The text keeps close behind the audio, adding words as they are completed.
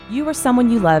You or someone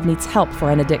you love needs help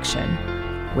for an addiction.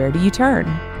 Where do you turn?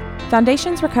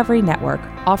 Foundations Recovery Network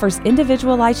offers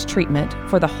individualized treatment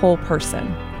for the whole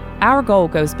person. Our goal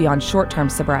goes beyond short-term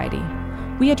sobriety.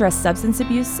 We address substance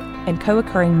abuse and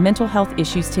co-occurring mental health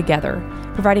issues together,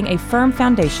 providing a firm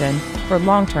foundation for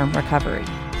long-term recovery.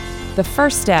 The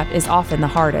first step is often the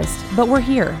hardest, but we're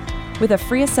here with a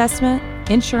free assessment,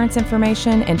 insurance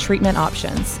information, and treatment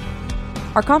options.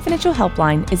 Our confidential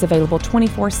helpline is available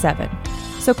 24/7,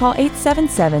 so call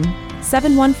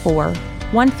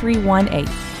 877-714-1318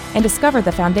 and discover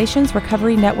the Foundations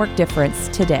Recovery Network difference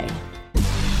today.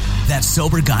 That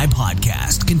Sober Guy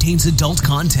podcast contains adult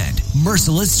content,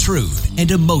 merciless truth, and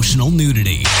emotional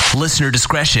nudity. Listener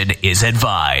discretion is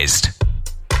advised.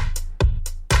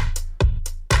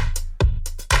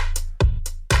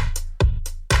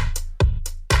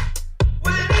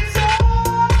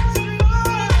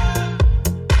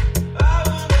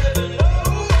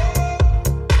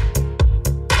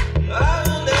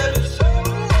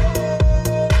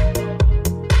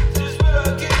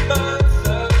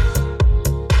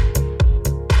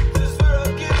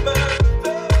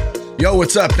 Yo,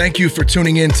 what's up? Thank you for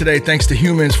tuning in today. Thanks to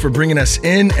Humans for bringing us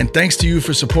in, and thanks to you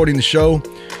for supporting the show.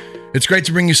 It's great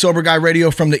to bring you Sober Guy Radio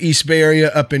from the East Bay Area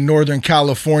up in Northern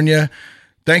California.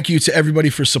 Thank you to everybody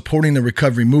for supporting the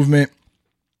recovery movement.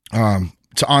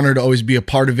 It's an honor to always be a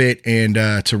part of it and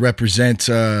to represent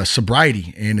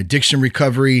sobriety and addiction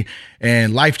recovery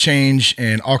and life change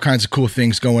and all kinds of cool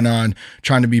things going on,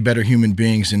 trying to be better human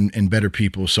beings and better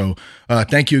people. So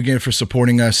thank you again for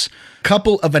supporting us.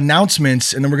 Couple of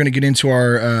announcements, and then we're going to get into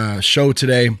our show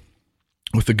today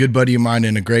with a good buddy of mine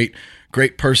and a great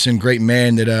person, great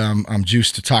man that I'm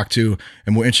juiced to talk to,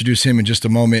 and we'll introduce him in just a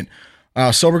moment.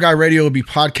 Sober Guy Radio will be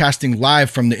podcasting live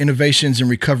from the Innovations in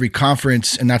Recovery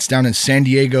Conference, and that's down in San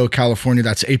Diego, California.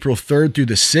 That's April 3rd through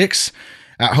the 6th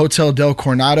at Hotel Del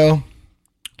Coronado.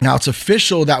 Now, it's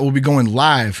official that we'll be going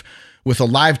live with a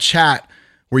live chat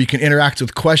where you can interact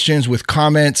with questions, with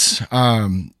comments,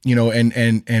 and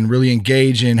really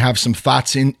engage and have some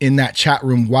thoughts in that chat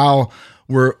room while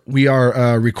we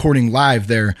are recording live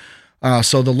there.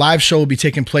 So the live show will be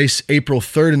taking place April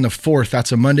 3rd and the 4th.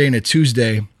 That's a Monday and a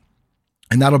Tuesday.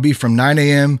 And that'll be from 9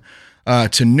 a.m.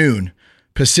 To noon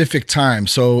Pacific time.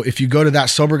 So if you go to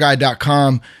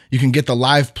thatsoberguy.com, you can get the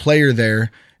live player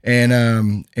there.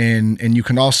 And you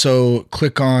can also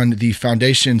click on the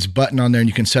Foundations button on there, and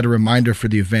you can set a reminder for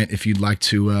the event if you'd like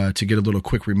to get a little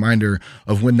quick reminder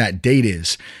of when that date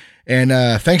is. And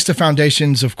thanks to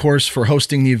Foundations, of course, for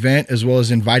hosting the event, as well as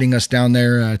inviting us down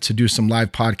there to do some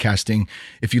live podcasting.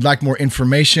 If you'd like more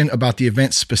information about the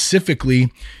event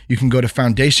specifically, you can go to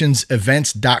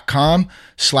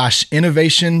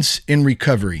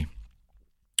foundationsevents.com/innovationsinrecovery.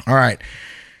 All right.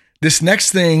 This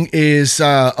next thing is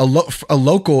a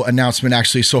local announcement,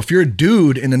 actually. So if you're a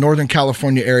dude in the Northern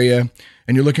California area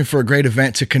and you're looking for a great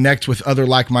event to connect with other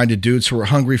like-minded dudes who are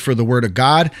hungry for the word of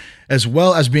God, as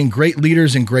well as being great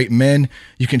leaders and great men,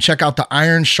 you can check out the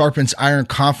Iron Sharpens Iron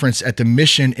Conference at the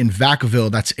Mission in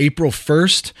Vacaville. That's April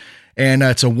 1st, and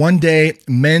it's a one-day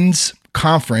men's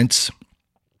conference,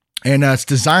 and it's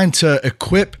designed to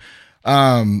equip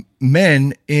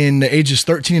men in the ages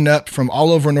 13 and up from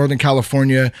all over Northern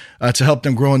California to help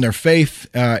them grow in their faith,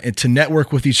 and to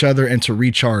network with each other and to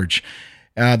recharge.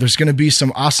 There's going to be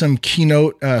some awesome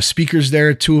keynote speakers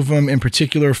there. Two of them in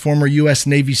particular, former U.S.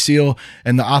 Navy SEAL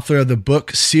and the author of the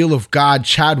book Seal of God,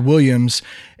 Chad Williams,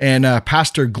 and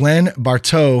Pastor Glenn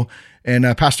Bartow. And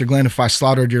Pastor Glenn, if I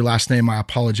slaughtered your last name, I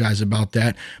apologize about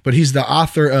that. But he's the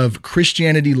author of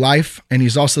Christianity Life, and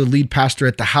he's also the lead pastor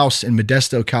at The House in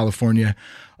Modesto, California.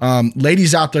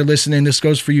 Ladies out there listening, this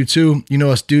goes for you too. You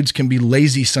know, us dudes can be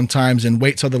lazy sometimes and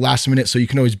wait till the last minute, so you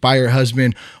can always buy your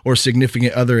husband or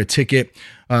significant other a ticket,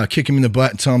 kick him in the butt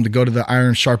and tell him to go to the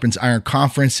Iron Sharpens Iron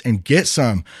Conference and get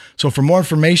some. So for more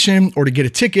information or to get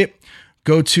a ticket,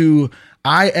 go to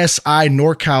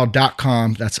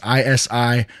isinorcal.com. That's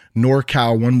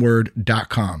isinorcal, one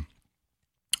word.com.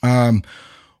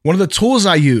 One of the tools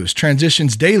I use,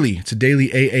 Transitions Daily. It's a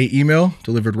daily AA email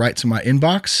delivered right to my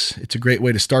inbox. It's a great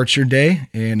way to start your day,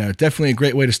 and definitely a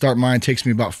great way to start mine. It takes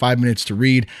me about 5 minutes to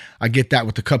read. I get that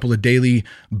with a couple of daily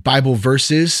Bible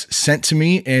verses sent to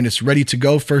me, and it's ready to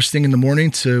go first thing in the morning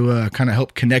to kind of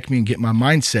help connect me and get my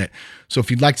mindset. So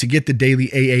if you'd like to get the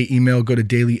daily AA email, go to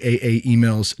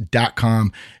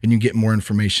dailyaaemails.com, and you can get more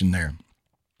information there.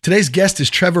 Today's guest is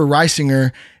Trevor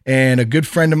Reisinger, and a good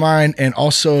friend of mine, and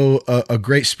also a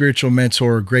great spiritual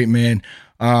mentor, a great man.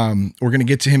 We're going to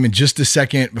get to him in just a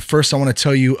second, but first I want to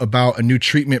tell you about a new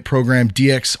treatment program,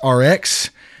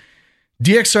 DXRX.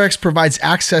 DXRX provides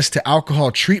access to alcohol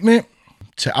treatment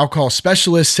to alcohol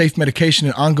specialists, safe medication,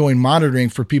 and ongoing monitoring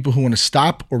for people who want to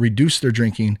stop or reduce their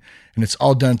drinking. And it's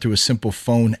all done through a simple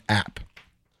phone app.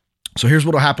 So here's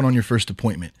what will happen on your first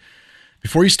appointment.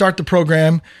 Before you start the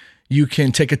program, you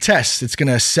can take a test. It's going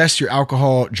to assess your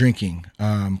alcohol drinking,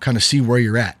 kind of see where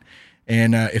you're at.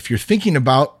 And if you're thinking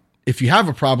about, if you have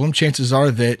a problem, chances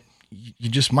are that you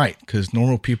just might, because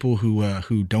normal people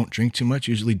who don't drink too much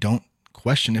usually don't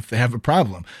question if they have a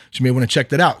problem. So you may want to check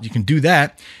that out. You can do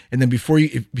that. And then before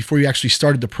you actually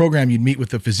started the program, you'd meet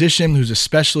with a physician who's a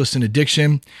specialist in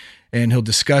addiction, and he'll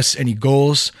discuss any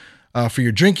goals for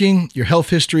your drinking, your health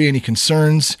history, any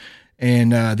concerns,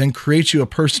 and then create you a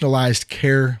personalized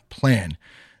care plan.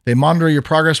 They monitor your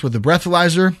progress with the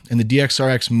breathalyzer and the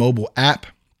DXRX mobile app.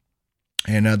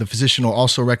 And the physician will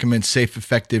also recommend safe,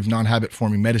 effective, non-habit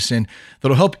forming medicine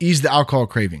that'll help ease the alcohol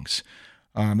cravings.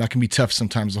 That can be tough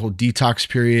sometimes, the whole detox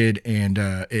period, and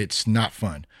it's not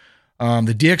fun.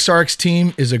 The DXRX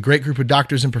team is a great group of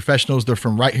doctors and professionals. They're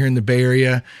from right here in the Bay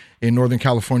Area in Northern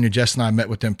California. Jess and I met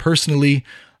with them personally,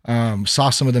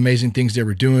 saw some of the amazing things they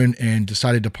were doing, and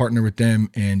decided to partner with them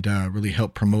and really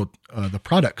help promote the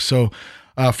product. So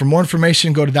for more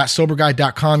information, go to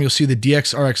thatsoberguy.com. You'll see the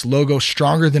DXRX logo,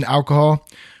 stronger than alcohol.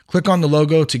 Click on the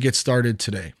logo to get started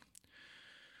today.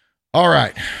 All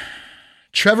right.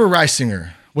 Trevor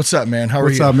Reisinger, what's up, man? How are you?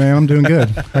 What's up, man? I'm doing good.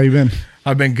 How you been?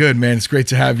 I've been good, man. It's great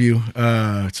to have you.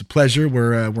 It's a pleasure.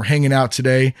 We're hanging out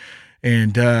today,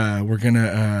 and we're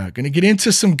gonna get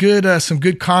into some good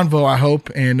convo, I hope.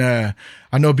 And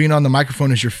I know being on the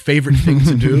microphone is your favorite thing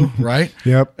to do, right?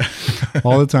 Yep.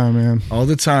 All the time, man. All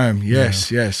the time.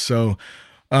 Yes, yeah. Yes. So,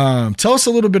 tell us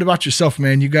a little bit about yourself,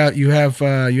 man. You have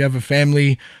a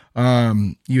family.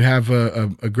 You have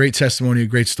a great testimony, a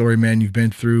great story, man. You've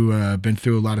been through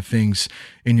a lot of things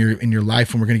in your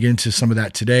life, and we're going to get into some of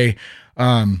that today.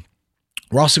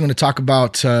 We're also going to talk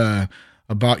about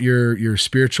your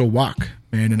spiritual walk,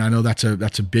 man. And I know that's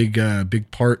a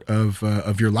big part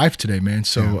of your life today, man.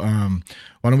 So,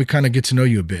 why don't we kind of get to know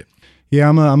you a bit? Yeah,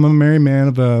 I'm a married man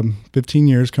of 15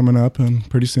 years coming up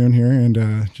pretty soon here,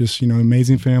 and just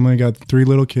amazing family. I got 3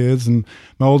 little kids, and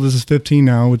my oldest is 15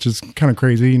 now, which is kind of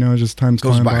crazy. Just time's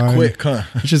goes flying by quick, huh?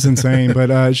 It's just insane, but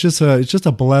it's just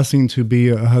a blessing to be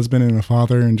a husband and a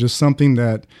father, and just something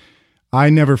that I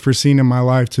never foreseen in my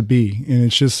life to be. And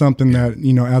it's just something that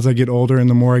as I get older and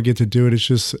the more I get to do it, it's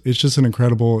just an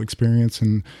incredible experience,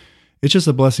 and it's just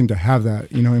a blessing to have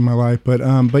that, in my life.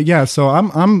 But yeah, so I'm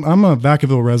a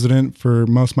Vacaville resident for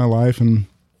most of my life, and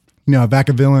a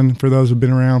Vacavillean for those who've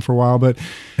been around for a while. But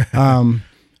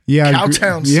yeah,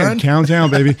 Cowtown, son.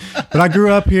 Cowtown, baby. But I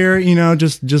grew up here,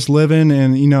 just living,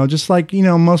 and just like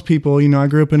most people, I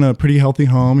grew up in a pretty healthy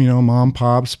home. Mom,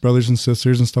 pops, brothers and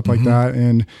sisters, and stuff like that,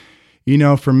 and.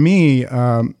 For me,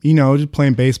 just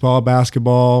playing baseball,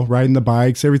 basketball, riding the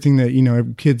bikes, everything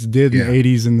that, kids did in the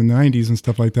 80s and the 90s and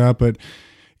stuff like that. But,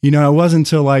 it wasn't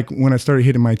until like when I started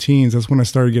hitting my teens, that's when I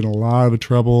started getting a lot of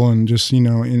trouble, and just, in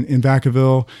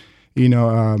Vacaville,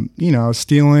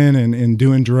 stealing and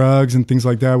doing drugs and things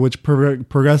like that, which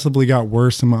progressively got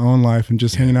worse in my own life, and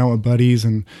just hanging out with buddies,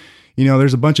 and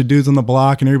there's a bunch of dudes on the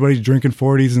block, and everybody's drinking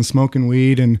 40s and smoking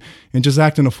weed and just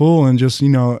acting a fool. And just,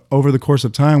 over the course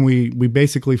of time, we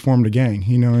basically formed a gang,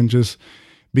 and just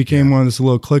became one of those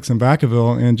little cliques in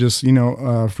Vacaville. And just,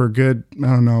 for a good,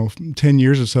 10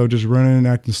 years or so, just running and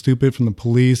acting stupid from the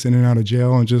police, in and out of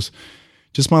jail. And just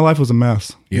my life was a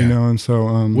mess, And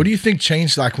so, what do you think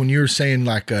changed? Like when you were saying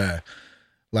like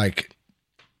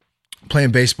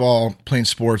playing baseball, playing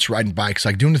sports, riding bikes,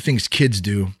 like doing the things kids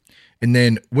do. And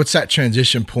then what's that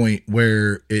transition point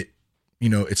where it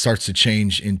starts to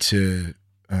change into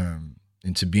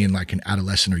being like an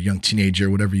adolescent or young teenager,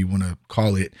 whatever you want to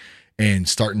call it, and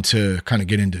starting to kind of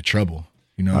get into trouble,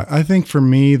 I think for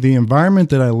me, the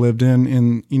environment that I lived in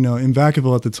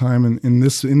Vacaville at the time,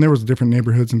 and there was different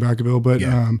neighborhoods in Vacaville, but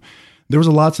there was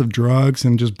lots of drugs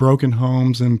and just broken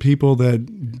homes and people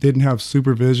that didn't have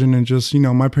supervision, and just,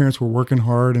 my parents were working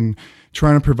hard and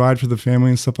trying to provide for the family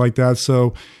and stuff like that.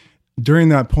 So during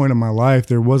that point of my life,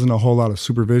 there wasn't a whole lot of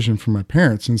supervision from my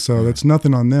parents. And so that's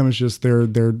nothing on them. It's just they're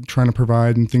trying to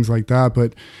provide and things like that.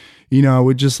 But,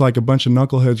 with just like a bunch of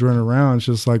knuckleheads running around, it's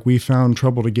just like we found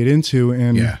trouble to get into.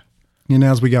 And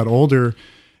as we got older,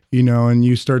 and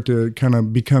you start to kind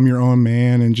of become your own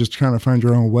man and just trying to find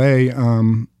your own way,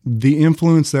 the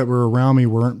influence that were around me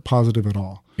weren't positive at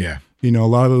all. Yeah. A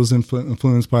lot of it was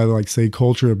influenced by, like, say,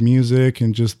 culture of music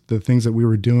and just the things that we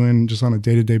were doing just on a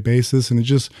day-to-day basis. And it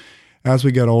just, as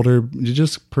we got older, it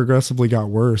just progressively got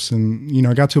worse. And,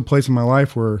 I got to a place in my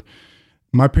life where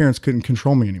my parents couldn't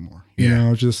control me anymore. You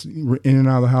know, just in and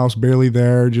out of the house, barely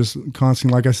there, just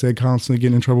constantly, like I said, constantly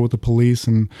getting in trouble with the police,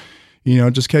 and you know,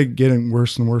 just kept getting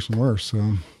worse and worse and worse. So,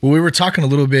 well, we were talking a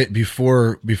little bit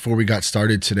before we got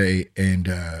started today, and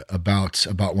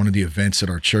about one of the events at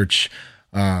our church,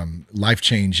 Life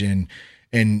Change,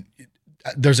 and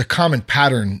there's a common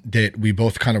pattern that we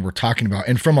both kind of were talking about,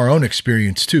 and from our own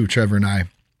experience too, Trevor and I,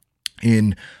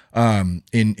 in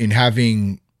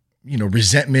having, you know,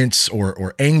 resentments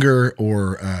or anger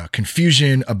or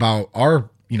confusion about our,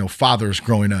 you know, fathers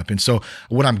growing up. And so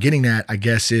what I'm getting at, I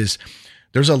guess, is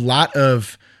there's a lot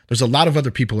of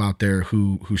other people out there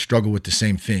who struggle with the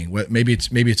same thing. Maybe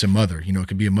it's a mother, you know, it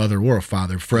could be a mother or a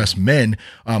father. For us men,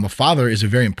 a father is a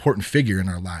very important figure in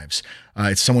our lives.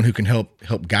 It's someone who can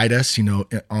help guide us, you know,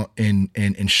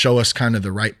 and show us kind of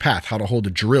the right path, how to hold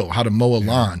a drill, how to mow a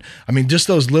lawn. I mean, just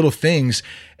those little things.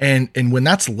 And when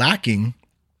that's lacking,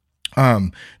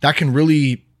 that can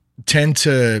really tend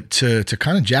to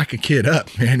kind of jack a kid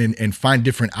up, man, and find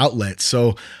different outlets.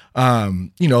 So,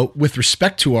 you know, with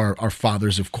respect to our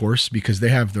fathers, of course, because they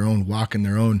have their own walk and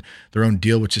their own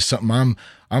deal, which is something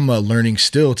I'm learning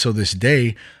still till this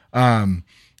day.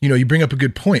 You know, you bring up a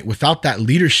good point. Without that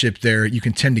leadership there, you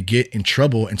can tend to get in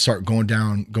trouble and start going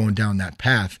down that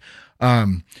path.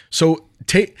 So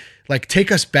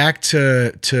take us back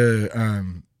to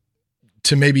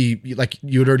maybe, like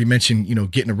you had already mentioned, you know,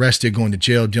 getting arrested, going to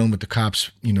jail, dealing with the cops,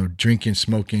 you know, drinking,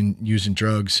 smoking, using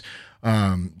drugs,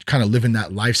 kind of living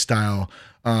that lifestyle.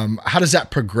 How does that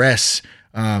progress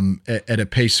at a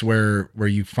pace where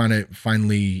you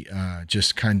finally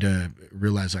just kind of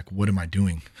realize, like, what am I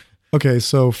doing? Okay,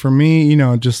 so for me, you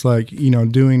know, just like, you know,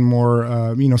 doing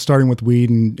more, you know, starting with weed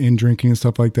and drinking and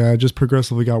stuff like that, just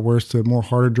progressively got worse to more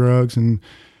harder drugs and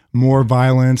more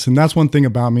violence. And that's one thing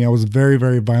about me. I was very,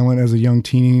 very violent as a young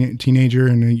teenager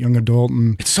and a young adult.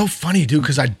 And it's so funny, dude,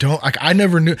 because I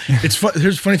never knew. It's fun.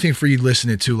 Here's a funny thing for you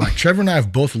listening to. Like, Trevor and I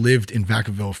have both lived in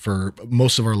Vacaville for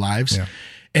most of our lives. Yeah.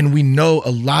 And we know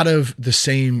a lot of the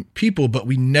same people, but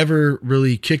we never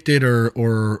really kicked it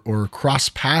or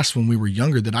crossed paths when we were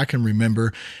younger that I can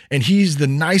remember. And he's the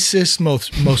nicest,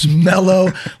 most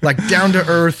mellow, like down to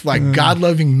earth, like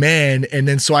God-loving man. And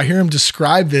then so I hear him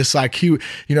describe this, like he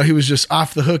was just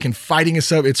off the hook and fighting us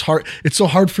up. It's hard. It's so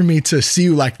hard for me to see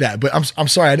you like that. But I'm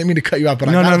sorry, I didn't mean to cut you off, but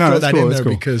I gotta throw that in there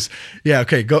because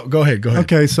okay, go ahead.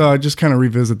 Okay, so I just kind of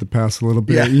revisit the past a little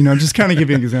bit. You know, just kind of give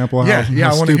you an example of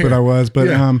how stupid I was,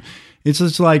 but. It's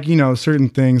just like, you know, certain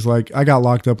things, like I got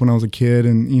locked up when I was a kid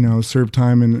and, you know, served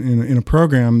time in a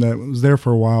program that was there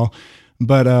for a while.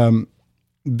 But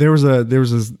there was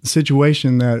a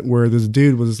situation where this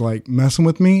dude was like messing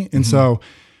with me. And so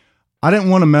I didn't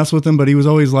want to mess with him, but he was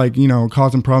always like, you know,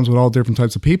 causing problems with all different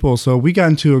types of people. So we got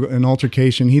into an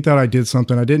altercation. He thought I did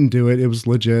something. I didn't do it. It was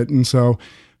legit. And so,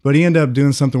 but he ended up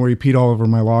doing something where he peed all over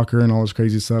my locker and all this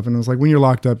crazy stuff. And it was like, when you're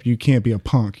locked up, you can't be a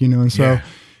punk, you know? And so... Yeah.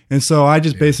 And so I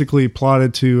just basically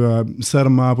plotted to set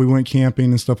him up. We went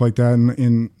camping and stuff like that,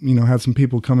 and you know, had some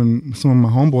people come in, some of my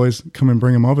homeboys come and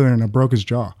bring him over there, and I broke his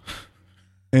jaw.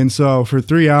 And so for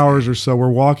 3 hours or so, we're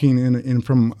walking in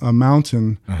from a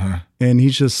mountain, and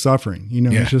he's just suffering. You know,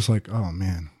 he's just like, oh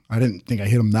man, I didn't think I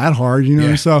hit him that hard. You know,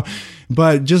 and so,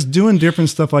 but just doing different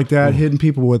stuff like that, hitting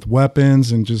people with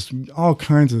weapons and just all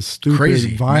kinds of stupid,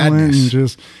 crazy, violent, madness. And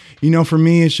just. You know, for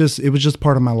me, it was just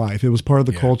part of my life. It was part of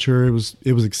the culture. It was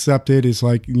accepted. It's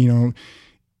like, you know,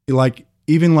 like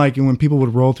even like when people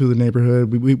would roll through the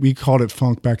neighborhood, we called it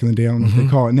funk back in the day. I don't know if they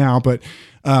call it now, but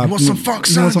you want some funk,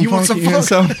 son? You want some funk?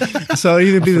 So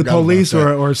either be the police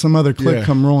or some other clique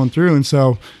come rolling through, and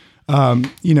so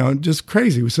you know, just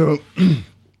crazy. So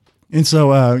and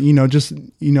so you know, just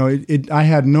you know, I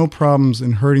had no problems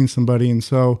in hurting somebody, and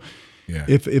so. Yeah.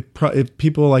 If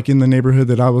people like in the neighborhood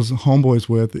that I was homeboys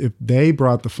with, if they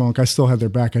brought the funk, I still had their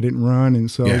back. I didn't run. And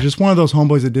so just one of those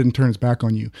homeboys that didn't turn his back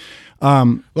on you.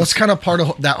 Well, it's kind of part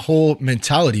of that whole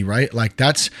mentality, right? Like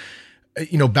that's,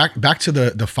 you know, back to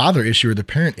the father issue or the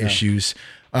parent issues.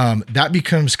 That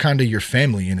becomes kind of your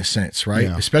family in a sense, right?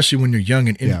 Yeah. Especially when you're young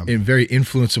and very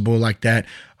influenceable like that.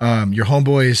 Your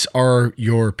homeboys are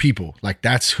your people. Like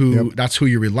that's who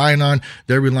you're relying on.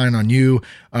 They're relying on you.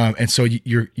 And so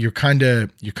you're kind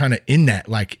of in that,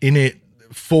 like in it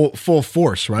full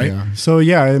force, right? Yeah. So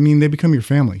I mean, they become your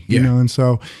family, you know? And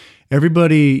so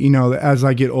everybody, you know, as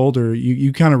I get older,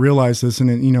 you kind of realize this,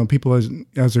 and you know, people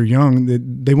as they're young,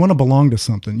 they want to belong to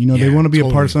something, you know, they want to be a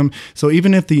part of something. So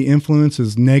even if the influence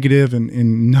is negative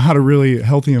and not a really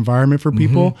healthy environment for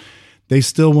people, they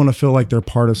still want to feel like they're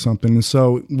part of something. And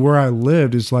so where I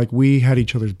lived is like we had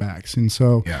each other's backs, and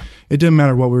so it didn't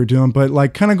matter what we were doing. But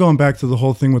like kind of going back to the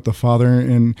whole thing with the father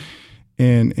and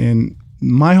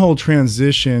my whole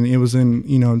transition, it was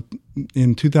in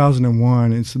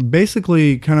 2001. It's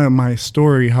basically kind of my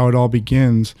story, how it all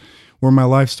begins, where my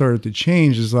life started to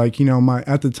change is like,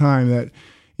 at the time that,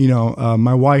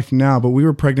 my wife now, but we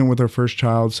were pregnant with our first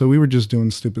child. So we were just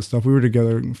doing stupid stuff. We were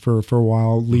together for a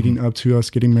while leading up to us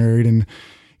getting married, and,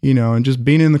 and just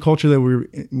being in the culture that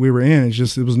we were in,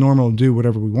 it was normal to do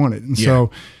whatever we wanted. And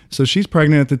so she's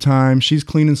pregnant at the time. She's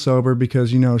clean and sober because,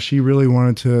 she really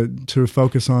wanted to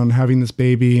focus on having this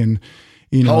baby. And,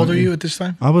 how old are you at this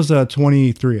time? I was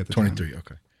 23 at the time. 23.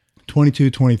 Okay. 22,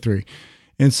 23.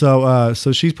 And so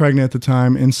she's pregnant at the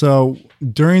time. And so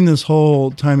during this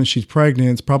whole time that she's pregnant,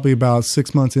 it's probably about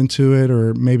 6 months into it,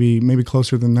 or maybe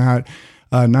closer than that,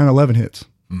 9/11 hits.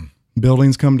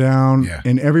 Buildings come down,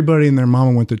 and everybody and their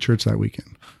mama went to church that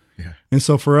weekend. Yeah. And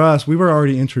so for us, we were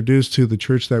already introduced to the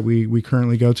church that we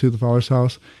currently go to, the Father's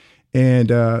House. And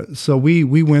so we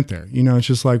went there. It's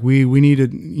just like we need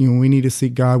to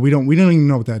seek God. We don't even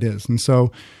know what that is. And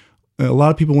so a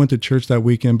lot of people went to church that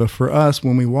weekend, but for us,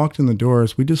 when we walked in the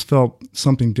doors, we just felt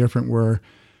something different, where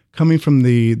coming from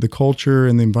the culture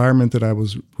and the environment that I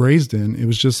was raised in, it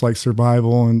was just like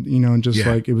survival and, and just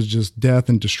like, it was just death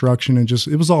and destruction and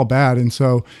it was all bad. And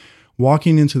so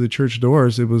walking into the church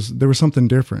doors, there was something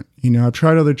different. I've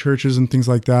tried other churches and things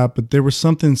like that, but there was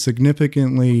something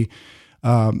significantly,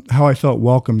 how I felt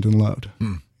welcomed and loved.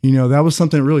 That was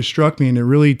something that really struck me, and it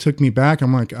really took me back.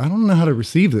 I'm like, I don't know how to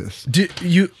receive this.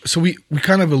 So we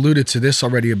kind of alluded to this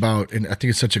already about, and I think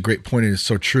it's such a great point, and it's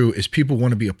so true, is people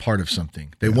want to be a part of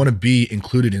something. They want to be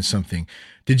included in something.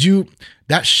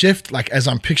 That shift, like as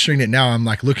I'm picturing it now, I'm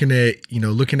like looking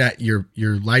at your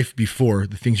life before,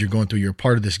 the things you're going through, you're a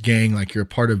part of this gang, like you're a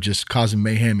part of just causing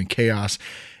mayhem and chaos.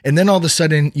 And then all of a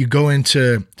sudden you go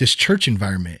into this church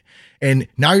environment. And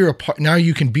now now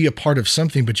you can be a part of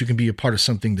something, but you can be a part of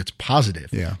something that's positive.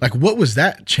 Yeah. Like, what was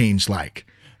that change like?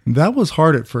 That was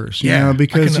hard at first,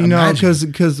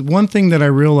 because one thing that I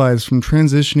realized from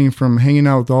transitioning from hanging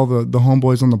out with all the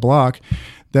homeboys on the block,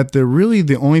 that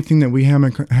the only thing that we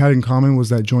had in common was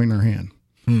that joint in our hand.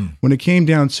 When it came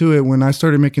down to it, when I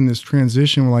started making this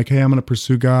transition, we're like, hey, I'm going to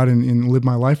pursue God and live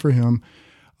my life for Him.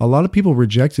 A lot of people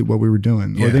rejected what we were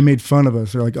doing, or they made fun of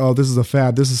us. They're like, oh, this is a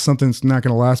fad. This is something that's not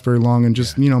going to last very long, and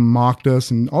just, mocked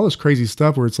us and all this crazy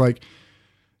stuff where it's like,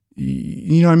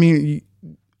 I mean,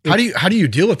 how do you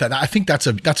deal with that? I think that's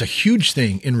a huge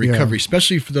thing in recovery,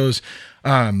 especially for those,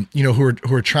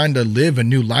 who are trying to live a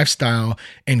new lifestyle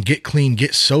and get clean,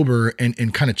 get sober,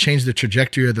 and kind of change the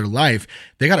trajectory of their life.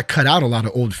 They got to cut out a lot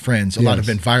of old friends, a lot of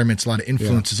environments, a lot of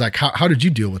influences. Like, how did you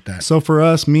deal with that? So for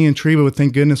us, me and Treva,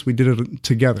 thank goodness we did it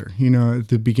together, at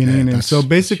the beginning. And so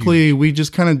basically we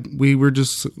just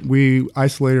we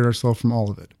isolated ourselves from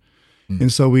all of it.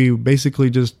 And so we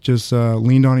basically just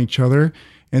leaned on each other.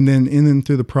 And then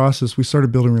through the process, we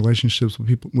started building relationships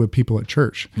with people at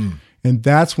church. And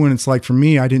that's when it's like, for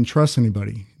me, I didn't trust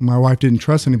anybody. My wife didn't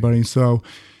trust anybody. And so,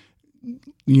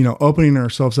 opening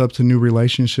ourselves up to new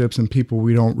relationships and people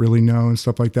we don't really know and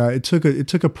stuff like that, it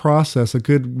took a process, a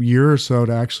good year or so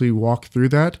to actually walk through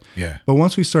that. Yeah. But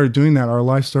once we started doing that, our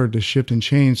life started to shift and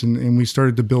change, and we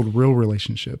started to build real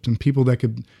relationships and people that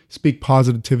could speak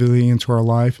positively into our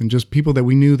life, and just people that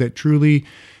we knew that truly,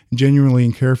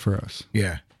 genuinely care for us.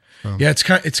 Yeah. It's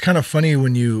kind of funny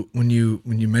when you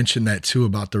mention that too,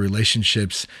 about the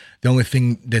relationships. The only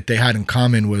thing that they had in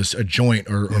common was a joint,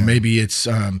 or maybe it's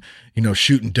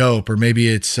shooting dope, or maybe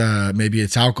it's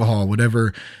alcohol,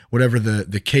 whatever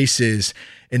the case is.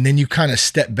 And then you kind of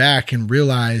step back and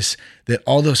realize that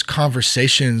all those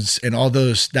conversations and all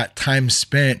that time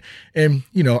spent, and,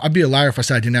 I'd be a liar if I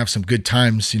said I didn't have some good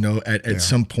times, at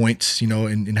some points,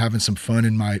 and having some fun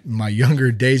in my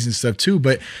younger days and stuff too,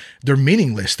 but they're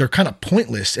meaningless. They're kind of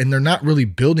pointless, and they're not really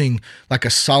building like a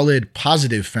solid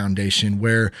positive foundation,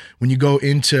 where when you go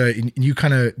into, and you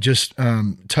kind of just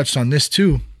touched on this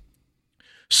too,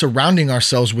 surrounding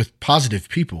ourselves with positive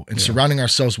people, and surrounding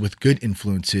ourselves with good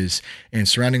influences, and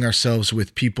surrounding ourselves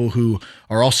with people who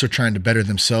are also trying to better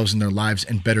themselves in their lives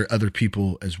and better other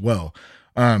people as well.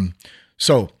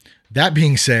 So that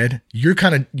being said, you're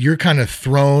kind of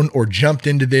thrown or jumped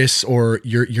into this, or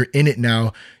you're in it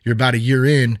now. You're about a year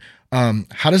in.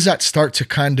 How does that start to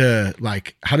kind of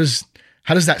like, how does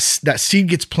that seed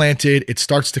gets planted, it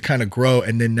starts to kind of grow,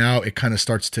 and then now it kind of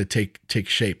starts to take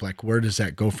shape? Like, where does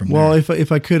that go from there? Well,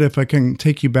 if I can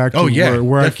take you back to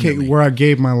where I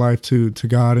gave my life to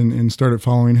God and started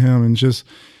following Him,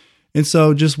 and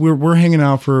so we're hanging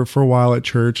out for a while at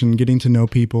church and getting to know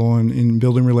people and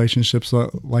building relationships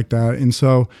like that. And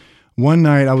so one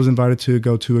night I was invited to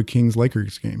go to a Kings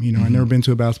Lakers game. I'd never been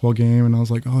to a basketball game, and I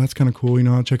was like, oh, that's kind of cool.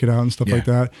 I'll check it out and stuff like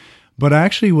that. But I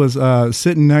actually was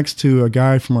sitting next to a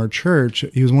guy from our church.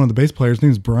 He was one of the bass players. His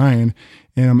name is Brian,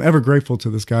 and I'm ever grateful to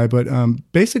this guy. But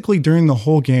basically during the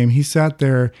whole game, he sat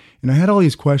there, and I had all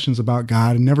these questions about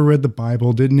God. I never read the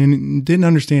Bible, didn't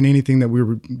understand anything that we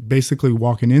were basically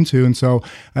walking into. And so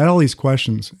I had all these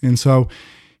questions. And so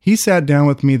he sat down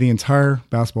with me the entire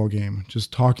basketball game,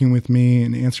 just talking with me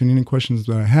and answering any questions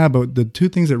that I had. But the two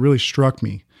things that really struck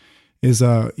me is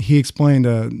he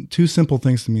explained two simple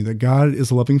things to me: that God is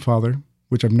a loving Father,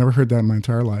 which I've never heard that in my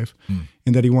entire life,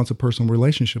 and that he wants a personal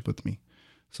relationship with me.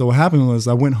 So what happened was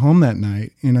I went home that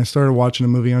night and I started watching a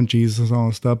movie on Jesus and all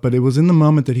this stuff, but it was in the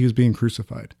moment that he was being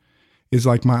crucified. It's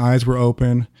like my eyes were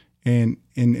open and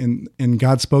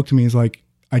God spoke to me. He's like,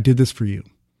 I did this for you.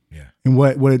 Yeah. And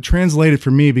what it translated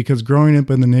for me, because growing up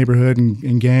in the neighborhood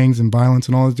and gangs and violence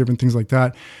and all those different things like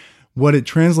that, what it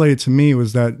translated to me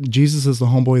was that Jesus is the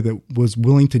homeboy that was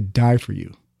willing to die for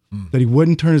you, that he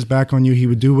wouldn't turn his back on you. He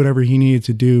would do whatever he needed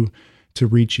to do to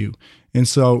reach you. And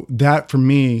so that for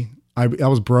me, I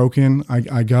was broken.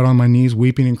 I got on my knees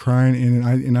weeping and crying.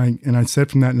 And I said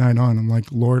from that night on, I'm like,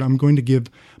 Lord, I'm going to give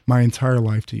my entire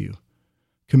life to you,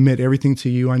 commit everything to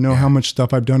you. I know how much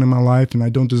stuff I've done in my life and I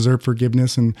don't deserve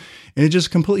forgiveness. And it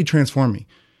just completely transformed me.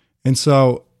 And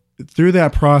so through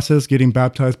that process, getting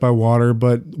baptized by water,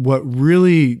 but what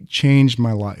really changed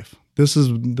my life, this is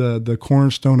the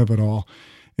cornerstone of it all,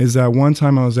 is that one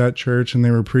time I was at church and they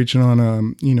were preaching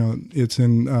on, it's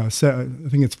in, I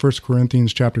think it's 1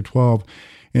 Corinthians chapter 12,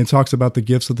 and it talks about the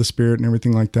gifts of the Spirit and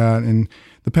everything like that. And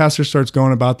the pastor starts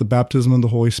going about the baptism of the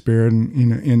Holy Spirit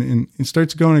and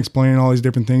starts going and explaining all these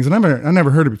different things. And I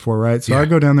never heard it before, right? So I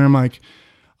go down there, I'm like,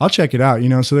 I'll check it out,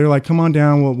 So they're like, come on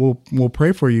down, we'll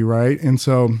pray for you, right? And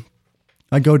so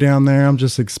I go down there, I'm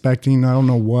just expecting, I don't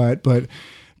know what, but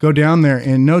go down there,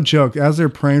 and no joke, as they're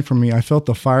praying for me, I felt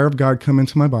the fire of God come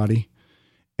into my body,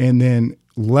 and then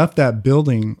left that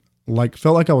building,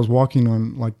 felt like I was walking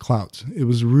on like clouds. It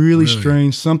was really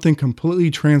strange. Something completely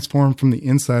transformed from the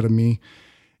inside of me.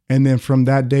 And then from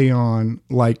that day on,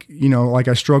 like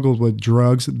I struggled with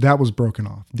drugs, that was broken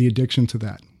off. The addiction to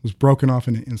that was broken off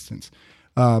in an instant.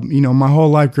 My whole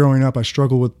life growing up, I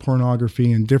struggled with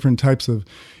pornography and different types of,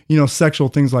 sexual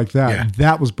things like that. Yeah.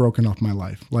 That was broken off my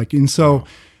life.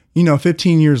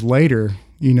 15 years later,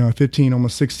 15,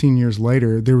 almost 16 years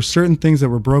later, there were certain things that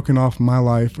were broken off my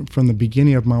life from the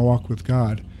beginning of my walk with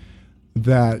God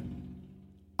that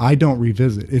I don't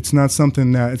revisit. It's not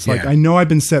something that it's like, I know I've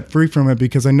been set free from it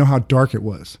because I know how dark it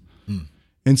was.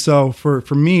 And so for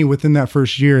me, within that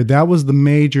first year, that was the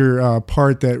major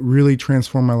part that really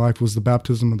transformed my life, was the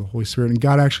baptism of the Holy Spirit and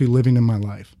God actually living in my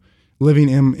life, living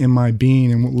in my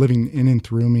being and living in and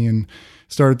through me, and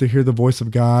started to hear the voice of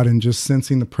God and just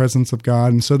sensing the presence of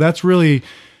God. And so that's really,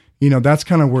 that's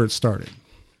kind of where it started.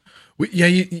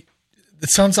 It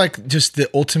sounds like just the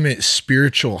ultimate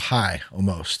spiritual high,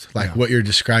 almost like what you're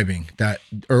describing.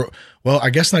 I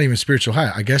guess not even spiritual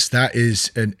high. I guess that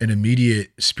is an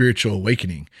immediate spiritual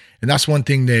awakening, and that's one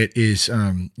thing that is,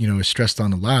 is stressed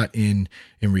on a lot in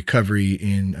recovery,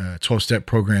 in 12-step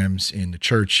programs, in the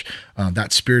church.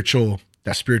 That spiritual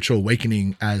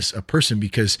awakening as a person,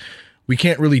 because we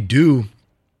can't really do.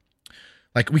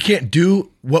 We can't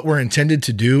do what we're intended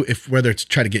to do whether it's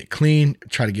try to get clean,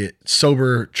 try to get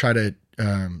sober, try to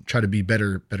be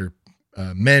better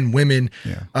men, women,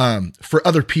 for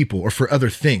other people or for other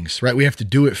things, right? We have to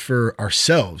do it for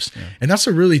ourselves. Yeah. And that's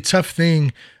a really tough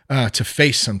thing to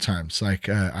face sometimes.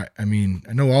 I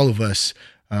know all of us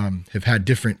have had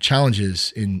different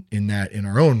challenges in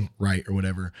our own right or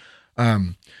whatever.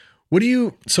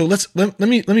 So let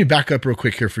me back up real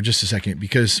quick here for just a second,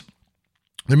 because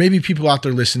there may be people out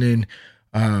there listening,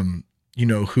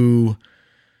 who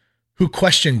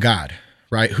question God,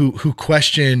 right? Who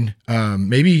question,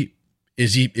 maybe,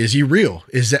 is he real?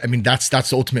 That's the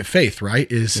ultimate faith, right?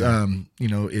 Is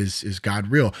God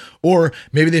real? Or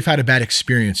maybe they've had a bad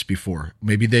experience before.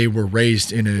 Maybe they were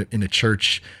raised in a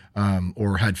church,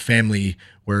 or had family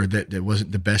where that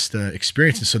wasn't the best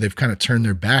experience. And so they've kind of turned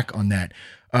their back on that.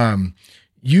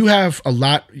 You have a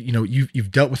lot,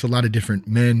 you've dealt with a lot of different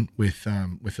men, with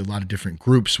a lot of different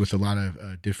groups, with a lot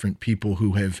of different people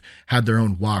who have had their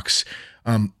own walks.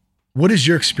 What is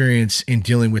your experience in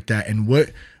dealing with that? And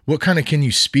what kind of can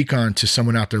you speak on to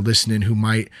someone out there listening who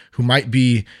might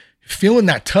be feeling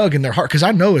that tug in their heart? Cause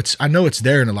I know it's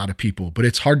there in a lot of people, but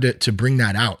it's hard to bring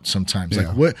that out sometimes.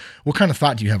 Yeah. What kind of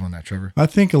thought do you have on that, Trevor? I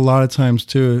think a lot of times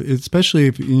too, especially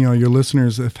if, your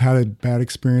listeners have had a bad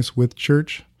experience with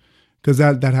church, because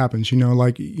that happens,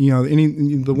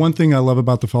 the one thing I love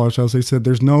about the Father's House, they said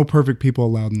there's no perfect people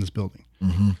allowed in this building,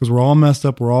 because we're all messed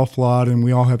up, we're all flawed, and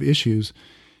we all have issues.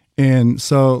 And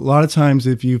so a lot of times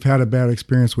if you've had a bad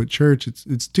experience with church,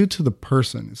 it's due to the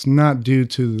person. It's not due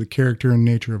to the character and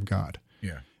nature of God.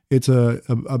 Yeah. It's a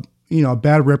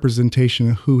bad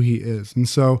representation of who he is. And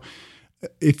so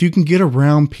if you can get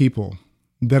around people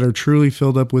that are truly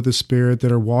filled up with the Spirit,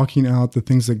 that are walking out the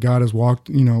things that God has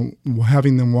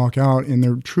having them walk out, and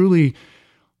they're truly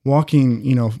walking,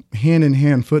 hand in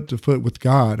hand, foot to foot with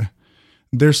God,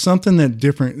 there's something that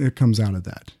different that comes out of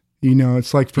that.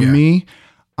 It's like for me,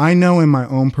 I know in my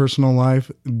own personal life,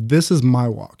 this is my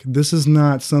walk. This is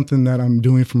not something that I'm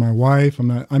doing for my wife.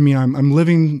 I'm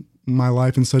living my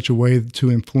life in such a way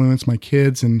to influence my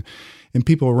kids and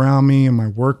people around me and my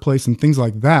workplace and things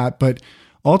like that. But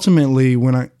ultimately,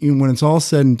 when it's all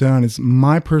said and done, it's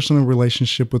my personal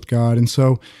relationship with God. And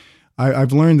so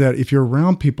I've learned that if you're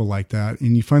around people like that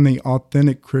and you find the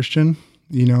authentic Christian,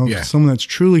 someone that's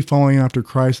truly following after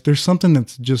Christ, there's something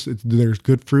that's there's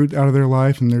good fruit out of their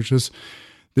life. And there's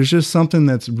just something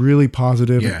that's really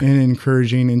positive and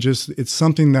encouraging. And it's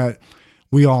something that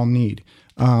we all need.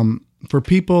 For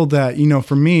people that,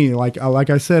 for me, like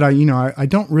I said, I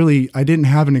didn't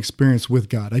have an experience with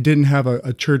God. I didn't have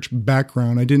a church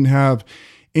background. I didn't have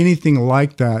anything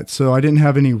like that. So I didn't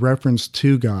have any reference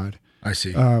to God. I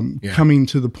see. Coming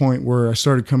to the point where I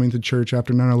started coming to church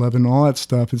after 9/11, all that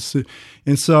stuff.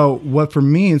 And so what for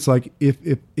me, it's like,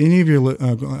 if any of your,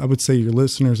 I would say your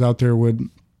listeners out there would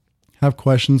have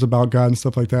questions about God and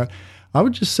stuff like that, I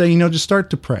would just say, just start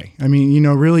to pray. I mean,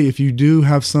 really, if you do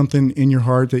have something in your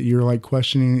heart that you're like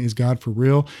questioning, is God for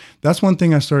real? That's one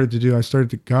thing I started to do. I started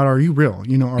to, God, are you real?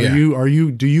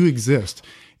 Do you exist?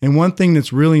 And one thing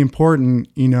that's really important,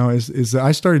 is that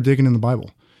I started digging in the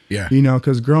Bible. Yeah.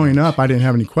 Because growing up, I didn't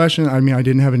have any questions. I mean, I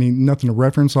didn't have nothing to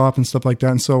reference off and stuff like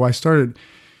that. And so I started,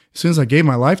 as soon as I gave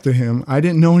my life to him, I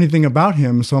didn't know anything about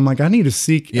him. So I'm like, I need to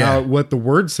seek out what the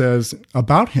word says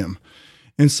about him.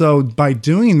 And so by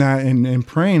doing that and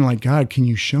praying, like, God, can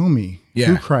you show me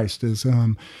who Christ is?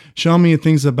 Show me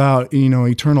things about,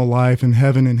 eternal life and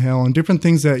heaven and hell and different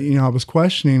things that, I was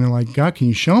questioning, and like, God, can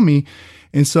you show me?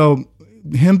 And so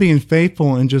him being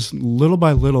faithful and just little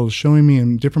by little showing me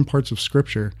in different parts of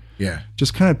scripture,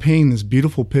 just kind of painting this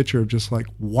beautiful picture of just like,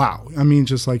 wow. I mean,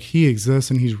 just like he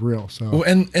exists and he's real. So, well,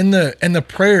 and the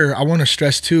prayer, I want to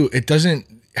stress too, it doesn't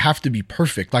have to be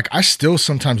perfect. Like, I still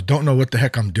sometimes don't know what the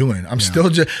heck I'm doing. I'm still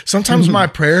sometimes my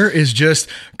prayer is just,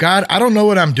 God, I don't know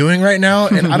what I'm doing right now.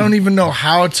 And I don't even know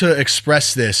how to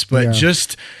express this, but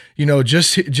just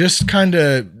kind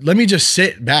of, let me just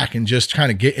sit back and just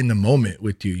kind of get in the moment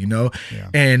with you,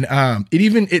 and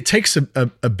it takes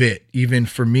a bit even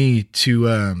for me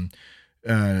to,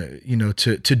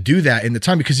 to do that in the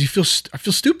time, because I feel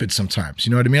stupid sometimes,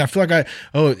 you know what I mean? I feel like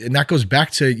and that goes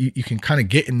back to, you can kind of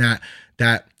get in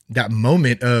that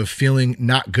moment of feeling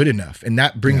not good enough. And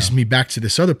that brings me back to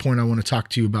this other point I want to talk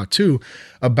to you about too,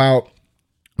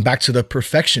 back to the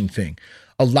perfection thing.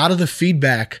 A lot of the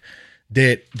feedback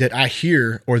that I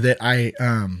hear, or that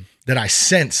I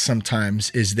sense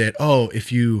sometimes, is that,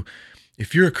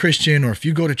 if you're a Christian, or if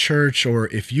you go to church, or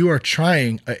if you are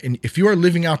trying, and if you are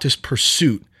living out this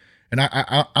pursuit, and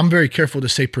I'm very careful to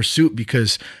say pursuit,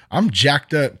 because I'm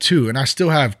jacked up too, and I still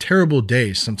have terrible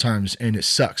days sometimes, and it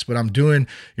sucks, but I'm doing,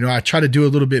 I try to do a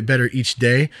little bit better each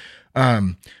day.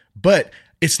 But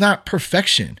it's not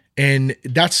perfection. And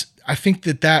I think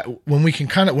that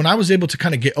when I was able to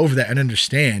kind of get over that and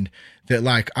understand that,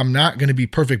 like, I'm not going to be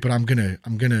perfect, but I'm going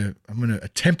to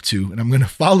attempt to, and I'm going to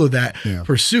follow that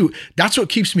pursuit. That's what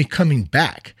keeps me coming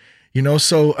back.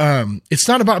 So it's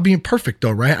not about being perfect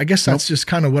though, right? I guess that's just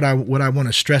kind of what I want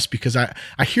to stress, because I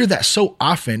hear that so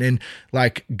often, and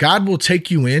like, God will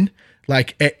take you in,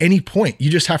 like, at any point. You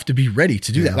just have to be ready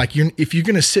to do that. Like, if you're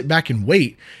going to sit back and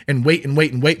wait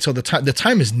till the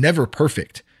time is never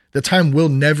perfect. The time will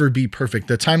never be perfect.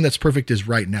 The time that's perfect is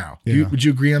right now. Would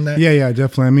you agree on that? Yeah,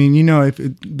 definitely. I mean,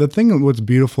 the thing what's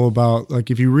beautiful about,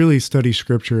 like, if you really study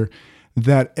scripture,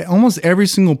 that almost every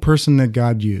single person that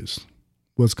God used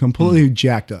was completely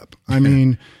jacked up. I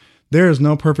mean, there is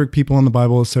no perfect people in the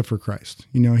Bible except for Christ.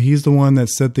 He's the one that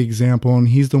set the example, and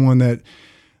he's the one that,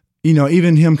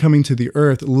 even him coming to the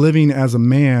earth, living as a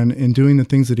man and doing the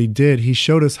things that he did, he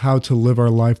showed us how to live our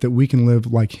life, that we can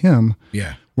live like him.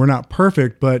 Yeah. We're not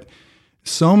perfect, but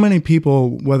so many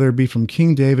people, whether it be from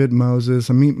King David, Moses,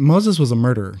 Moses was a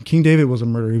murderer. King David was a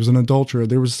murderer. He was an adulterer.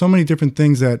 There was so many different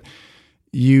things that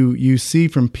you see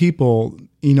from people,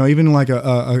 even like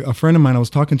a friend of mine, I was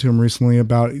talking to him recently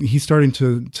about, he's starting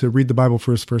to read the Bible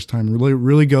for his first time,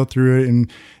 really go through it.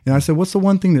 And I said, what's the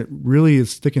one thing that really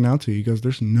is sticking out to you? He goes,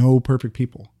 there's no perfect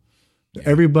people.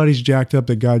 Everybody's jacked up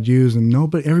that God used, and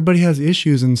everybody has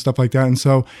issues and stuff like that. And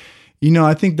so,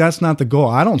 I think that's not the goal.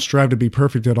 I don't strive to be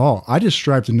perfect at all. I just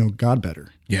strive to know God better.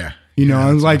 Yeah.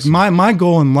 Like awesome. my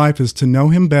goal in life is to know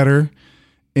him better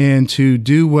and to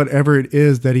do whatever it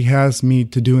is that he has me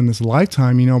to do in this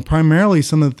lifetime. Primarily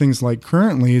some of the things like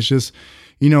currently is just,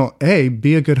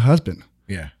 be a good husband.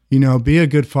 Yeah. Be a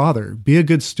good father, be a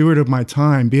good steward of my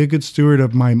time, be a good steward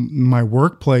of my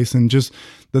workplace, and just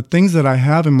the things that I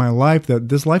have in my life, that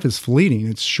this life is fleeting,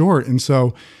 it's short. And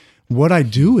so what I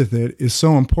do with it is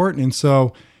so important. And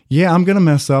so, yeah, I'm going to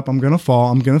mess up, I'm going to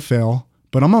fall, I'm going to fail,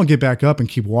 but I'm going to get back up and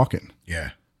keep walking.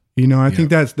 Yeah. I think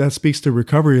that speaks to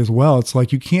recovery as well. It's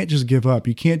like, you can't just give up.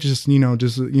 You can't just,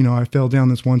 I fell down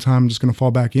this one time, I'm just going to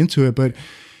fall back into it. But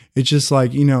it's just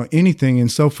like, anything.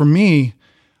 And so for me,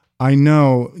 I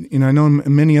know, and I know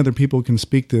many other people can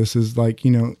speak this, is like,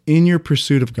 in your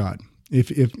pursuit of God, if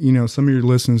some of your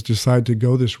listeners decide to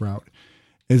go this route,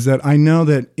 is that I know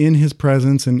that in his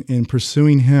presence and in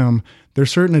pursuing him,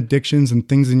 there's certain addictions and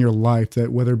things in your life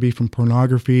that, whether it be from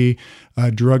pornography,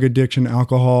 drug addiction,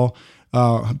 alcohol,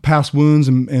 past wounds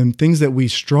and things that we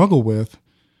struggle with,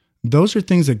 those are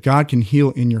things that God can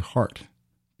heal in your heart.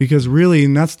 Because really,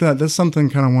 and that's something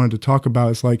kind of wanted to talk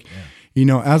about. It's like,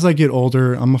 as I get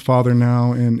older, I'm a father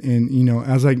now, and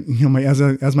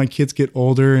as my kids get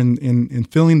older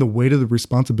and feeling the weight of the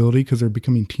responsibility because they're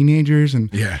becoming teenagers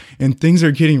and things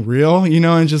are getting real,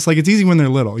 and just like, it's easy when they're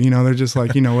little, they're just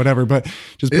like, whatever, but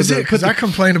just because I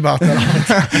complain about that all the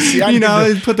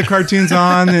time. See, put the cartoons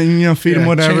on and feed them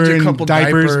whatever, change a couple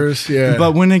diapers. Yeah.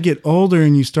 But when they get older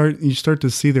and you start to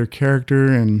see their character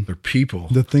and their people,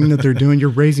 the thing that they're doing, you're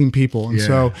raising people, and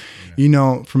so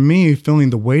for me, feeling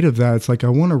the weight of that, it's like, I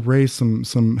want to raise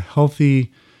some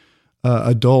healthy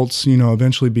adults,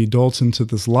 eventually be adults into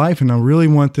this life. And I really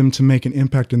want them to make an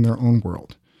impact in their own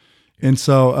world. And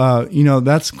so,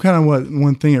 that's kind of what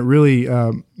one thing it really,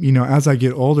 as I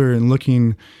get older and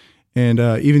looking, and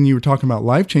even you were talking about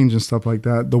life change and stuff like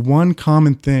that, the one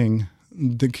common thing,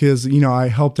 because, I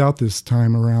helped out this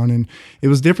time around, and it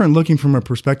was different looking from a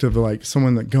perspective of like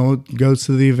someone that goes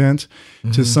to the event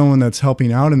to someone that's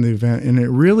helping out in the event. And it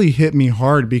really hit me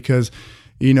hard because,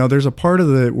 there's a part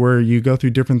of it where you go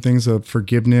through different things of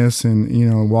forgiveness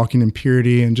and, walking in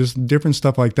purity and just different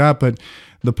stuff like that. But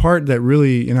the part that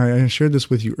really, and I shared this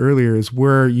with you earlier, is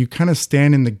where you kind of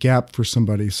stand in the gap for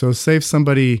somebody. So say if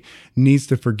somebody needs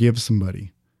to forgive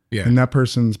somebody and that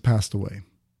person's passed away.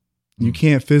 You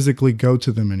can't physically go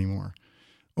to them anymore,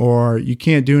 or you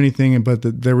can't do anything, but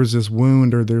there was this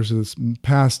wound or there's this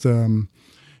past, hurt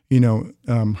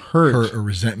or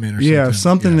resentment or something. Yeah,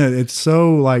 something that it's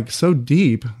so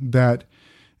deep that,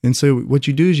 and so what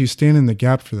you do is you stand in the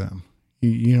gap for them.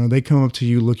 They come up to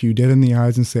you, look you dead in the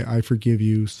eyes and say, I forgive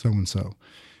you, so-and-so.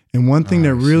 And one thing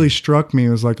that really struck me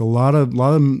was like a lot of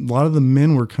the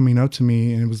men were coming up to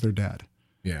me, and it was their dad.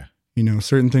 Yeah.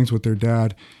 Certain things with their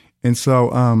dad. And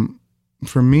so,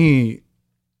 for me,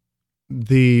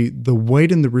 the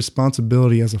weight and the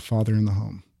responsibility as a father in the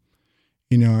home,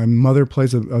 a mother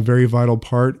plays a very vital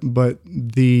part, but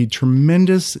the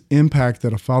tremendous impact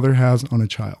that a father has on a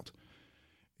child,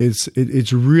 it's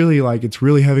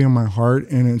really heavy on my heart.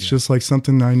 And it's just like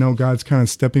something I know God's kind of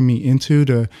stepping me into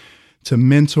to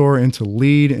mentor and to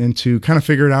lead and to kind of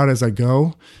figure it out as I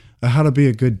go, how to be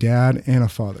a good dad and a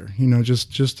father,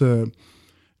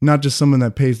 not just someone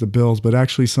that pays the bills, but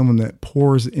actually someone that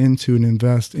pours into and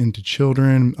invests into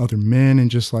children, other men, and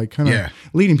just like kind of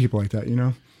leading people like that,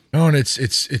 No, and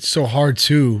it's so hard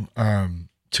too,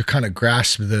 to kind of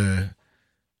grasp the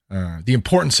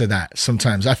importance of that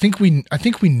sometimes. I think we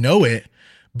know it,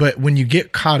 but when you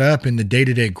get caught up in the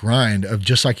day-to-day grind of,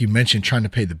 just like you mentioned, trying to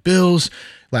pay the bills,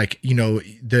 like,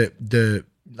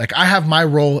 like I have my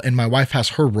role and my wife has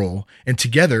her role, and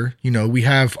together, we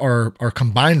have our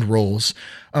combined roles.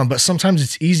 But sometimes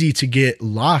it's easy to get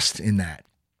lost in that.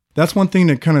 That's one thing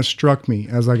that kind of struck me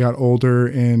as I got older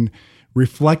and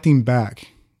reflecting back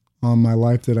on my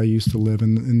life that I used to live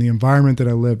and the environment that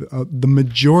I lived. I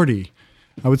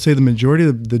would say the majority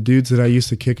of the dudes that I used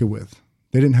to kick it with,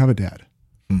 they didn't have a dad.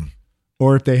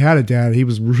 Or if they had a dad, he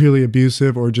was really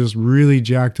abusive or just really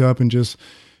jacked up and just,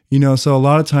 so a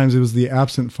lot of times it was the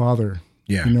absent father,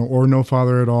 or no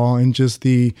father at all. And just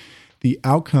the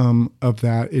outcome of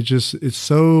that, it's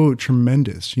so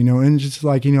tremendous, and just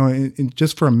like,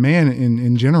 just for a man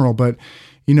in general, but,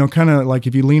 kind of like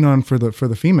if you lean on for the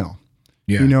female,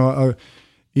 the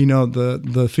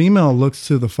female looks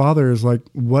to the father as like,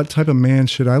 what type of man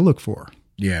should I look for?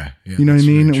 Yeah. You know what I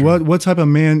mean? What type of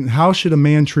man, how should a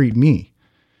man treat me?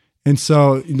 And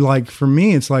so like, for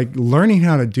me, it's like learning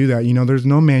how to do that. There's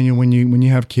no manual when you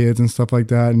have kids and stuff like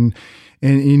that.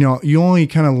 And, you only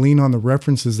kind of lean on the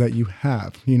references that you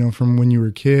have, from when you were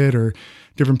a kid or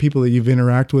different people that you've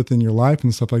interacted with in your life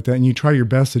and stuff like that. And you try your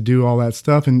best to do all that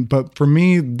stuff. But for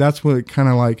me, that's what kind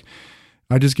of like,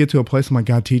 I just get to a place I'm like,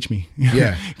 God, teach me.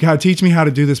 Yeah. God, teach me how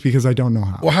to do this because I don't know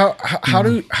how. Well,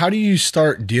 how do you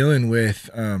start dealing with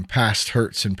past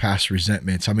hurts and past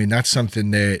resentments? I mean, that's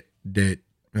something that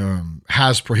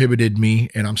has prohibited me,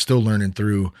 and I'm still learning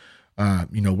through,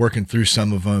 working through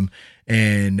some of them.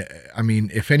 And I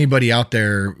mean, if anybody out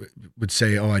there would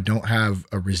say, "Oh, I don't have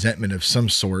a resentment of some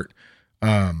sort,"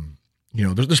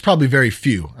 there's probably very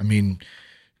few. I mean,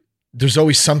 there's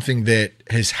always something that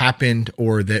has happened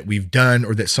or that we've done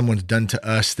or that someone's done to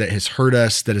us that has hurt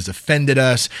us, that has offended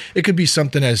us. It could be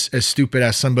something as stupid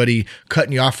as somebody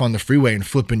cutting you off on the freeway and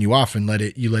flipping you off and let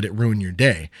it ruin your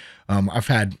day. I've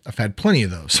had plenty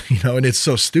of those, and it's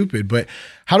so stupid, but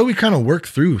how do we kind of work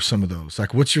through some of those?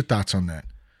 Like, what's your thoughts on that?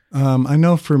 I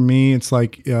know for me, it's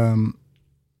like, when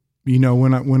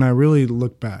I really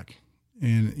look back,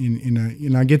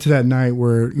 and I get to that night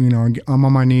where, I'm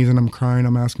on my knees and I'm crying,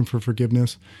 I'm asking for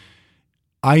forgiveness.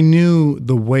 I knew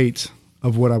the weight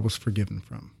of what I was forgiven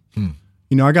from.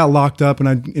 I got locked up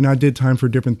and I did time for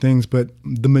different things, but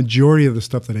the majority of the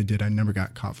stuff that I did, I never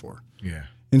got caught for. Yeah.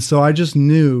 And so I just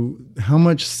knew how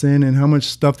much sin and how much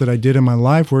stuff that I did in my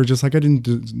life where just like I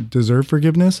didn't deserve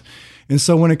forgiveness. And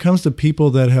so when it comes to people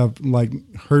that have like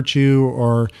hurt you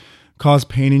or cause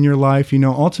pain in your life,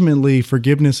 ultimately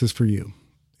forgiveness is for you.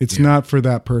 It's not for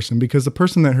that person, because the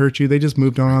person that hurt you, they just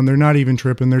moved on. They're not even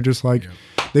tripping. They're just like,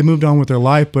 they moved on with their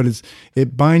life, but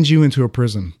it binds you into a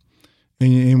prison.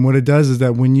 And what it does is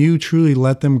that when you truly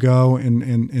let them go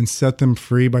and set them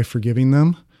free by forgiving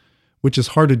them, which is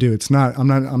hard to do. It's not, I'm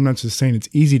not just saying it's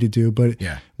easy to do, but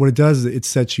what it does is it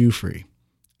sets you free.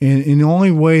 And the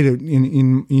only way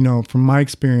to, from my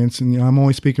experience, and I'm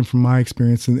only speaking from my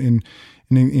experience in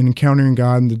encountering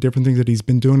God and the different things that he's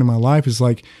been doing in my life, is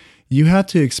like, you have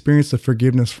to experience the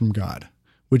forgiveness from God,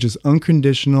 which is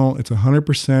unconditional. It's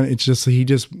 100%. It's just,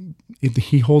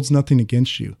 he holds nothing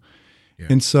against you. Yeah.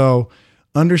 And so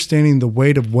understanding the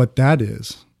weight of what that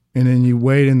is, and then you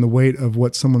weigh in the weight of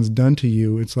what someone's done to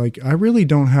you, it's like, I really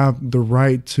don't have the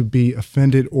right to be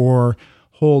offended or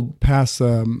hold past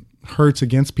hurts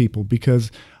against people,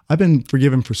 because I've been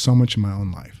forgiven for so much in my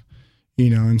own life,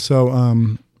 and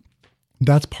so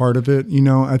that's part of it,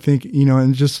 I think,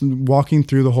 and just walking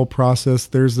through the whole process,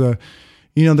 there's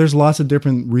there's lots of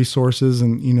different resources,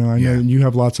 and, I know you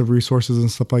have lots of resources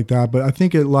and stuff like that, but I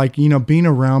think it being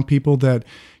around people that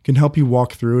can help you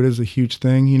walk through it is a huge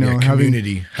thing,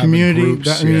 community, having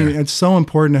groups, it's so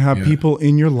important to have people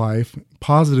in your life,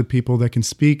 positive people that can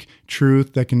speak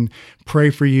truth, that can pray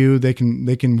for you, they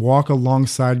can walk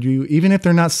alongside you, even if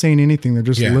they're not saying anything, they're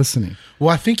just listening.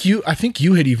 Well, I think you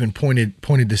had even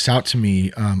pointed this out to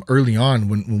me early on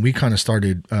when we kind of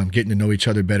started getting to know each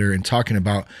other better and talking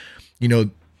about,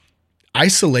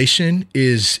 isolation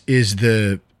is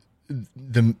the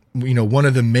one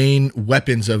of the main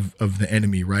weapons of the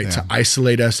enemy, right? To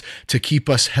isolate us, to keep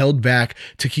us held back,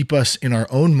 to keep us in our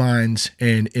own minds,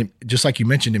 and just like you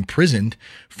mentioned, imprisoned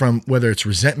from whether it's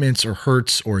resentments or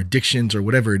hurts or addictions or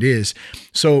whatever it is.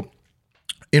 So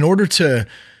in order to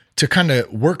kind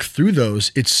of work through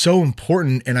those, it's so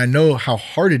important. And I know how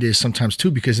hard it is sometimes too,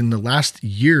 because in the last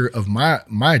year of my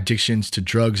addictions to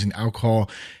drugs and alcohol,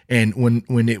 and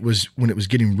when it was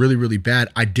getting really, really bad,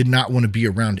 I did not want to be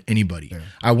around anybody. Yeah.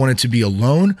 I wanted to be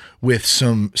alone with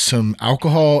some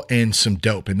alcohol and some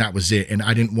dope, and that was it. And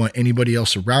I didn't want anybody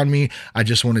else around me. I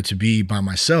just wanted to be by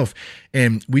myself.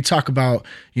 And we talk about,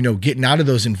 getting out of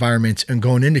those environments and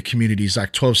going into communities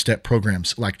like 12-step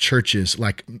programs, like churches,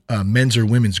 like men's or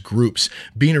women's groups,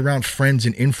 being around friends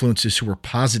and influences who are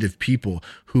positive people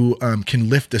who can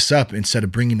lift us up instead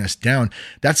of bringing us down.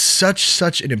 That's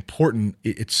such an important,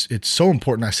 it's so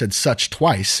important. I said such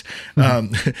twice,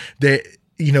 that,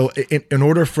 in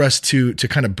order for us to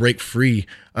kind of break free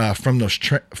from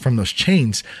those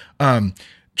chains.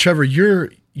 Trevor,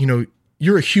 you're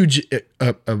a huge,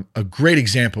 a great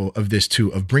example of this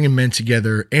too, of bringing men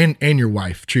together, and your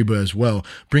wife, Treba, as well,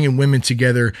 bringing women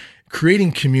together,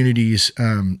 creating communities,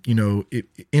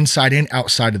 inside and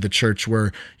outside of the church,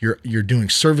 where you're doing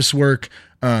service work,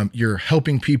 you're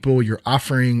helping people, you're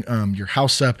offering your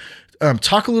house up.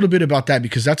 Talk a little bit about that,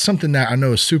 because that's something that I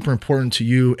know is super important to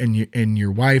you and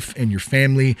your wife and your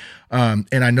family. And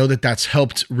I know that that's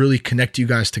helped really connect you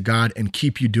guys to God and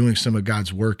keep you doing some of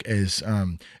God's work as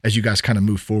you guys kind of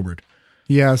move forward.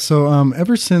 Yeah. So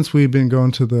ever since we've been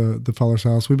going to the Fowler's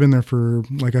house, we've been there for,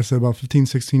 like I said, about 15,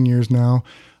 16 years now.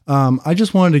 I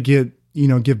just wanted to get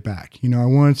give back. I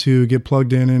wanted to get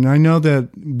plugged in. And I know that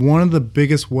one of the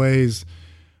biggest ways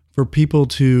for people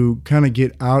to kind of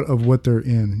get out of what they're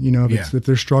in, if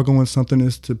they're struggling with something,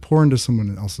 is to pour into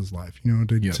someone else's life,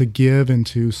 to give and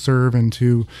to serve and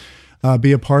to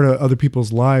be a part of other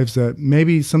people's lives. That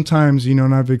maybe sometimes,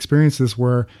 and I've experienced this,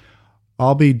 where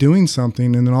I'll be doing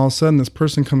something and then all of a sudden this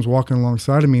person comes walking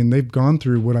alongside of me and they've gone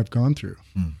through what I've gone through.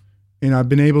 And I've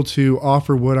been able to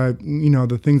offer what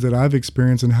the things that I've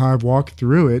experienced and how I've walked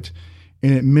through it,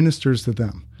 and it ministers to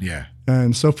them. Yeah.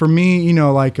 And so for me,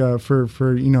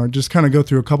 just kind of go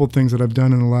through a couple of things that I've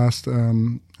done in the last,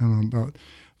 about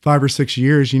 5 or 6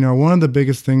 years. One of the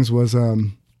biggest things was,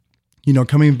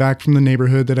 coming back from the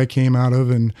neighborhood that I came out of,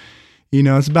 and,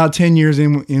 it's about 10 years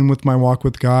in with my walk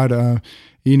with God.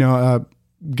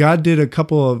 God did a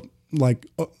couple of,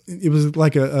 it was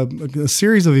like a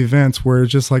series of events where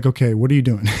it's just like, okay, what are you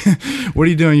doing? What are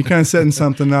you doing? You're kind of setting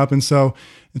something up. And so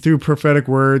through prophetic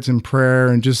words and prayer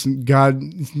and just God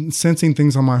sensing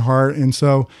things on my heart. And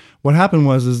so what happened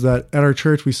is that at our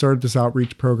church, we started this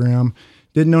outreach program,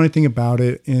 didn't know anything about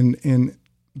it. And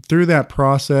through that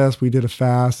process, we did a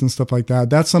fast and stuff like that.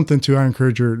 That's something too, I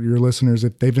encourage your listeners,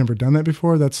 if they've never done that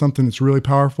before, that's something that's really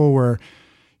powerful, where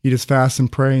you just fast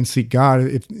and pray and seek God,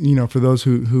 if for those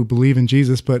who believe in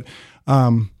Jesus. But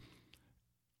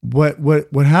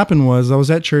what happened was, I was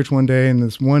at church one day, and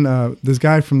this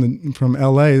guy from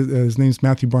LA, his name's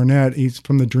Matthew Barnett. He's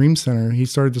from the Dream Center. He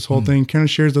started this whole thing, kind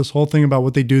of shares this whole thing about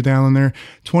what they do down there,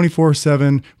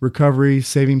 24/7 recovery,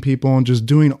 saving people, and just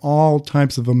doing all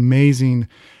types of amazing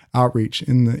outreach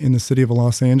in the city of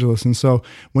Los Angeles. And so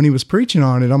when he was preaching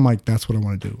on it, I'm like, that's what I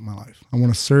want to do with my life. I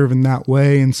want to serve in that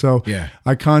way. And so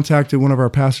I contacted one of our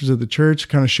pastors at the church,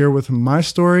 kind of share with him my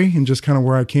story and just kind of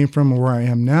where I came from and where I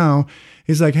am now.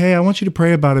 He's like, hey, I want you to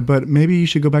pray about it, but maybe you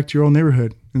should go back to your old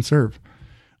neighborhood and serve.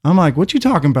 I'm like, what you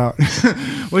talking about?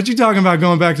 What you talking about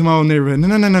going back to my old neighborhood? No.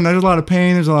 There's a lot of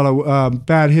pain. There's a lot of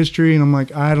bad history. And I'm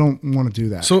like, I don't want to do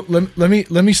that. So let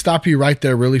me stop you right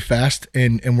there really fast.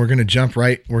 And we're going to jump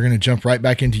right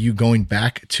back into you going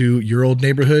back to your old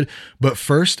neighborhood. But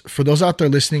first, for those out there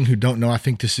listening who don't know, I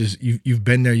think this is, you've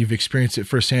been there, you've experienced it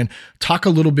firsthand. Talk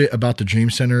a little bit about the Dream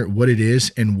Center, what it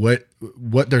is, and what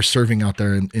they're serving out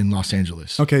there in Los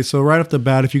Angeles. Okay, so right off the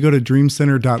bat, if you go to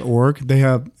dreamcenter.org, they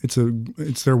have it's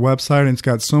their website, and it's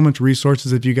got so much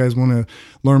resources if you guys want to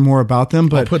learn more about them.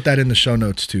 But I'll put that in the show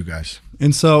notes too, guys.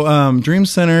 And so Dream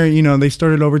Center, they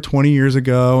started over 20 years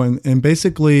ago, and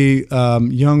basically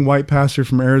young white pastor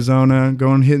from Arizona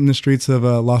hitting the streets of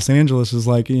Los Angeles is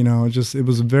like, it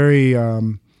was very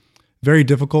very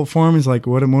difficult for him. He's like,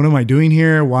 what am I doing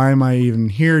here? Why am I even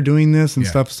here doing this and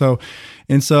stuff? So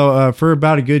for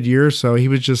about a good year or so, he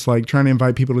was just like trying to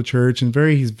invite people to church, and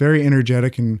he's very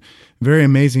energetic and very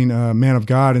amazing man of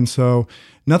God. And so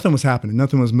nothing was happening.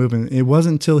 Nothing was moving. It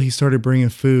wasn't until he started bringing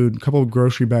food, a couple of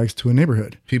grocery bags to a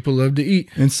neighborhood. People love to eat.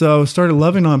 And so started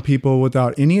loving on people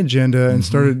without any agenda, and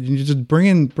started just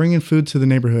bringing food to the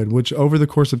neighborhood, which over the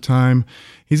course of time,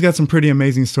 he's got some pretty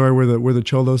amazing story where the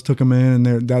Cholos took him in,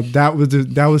 and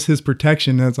that was his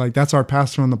protection. That's like, that's our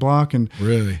pastor on the block, and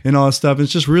really, and all that stuff.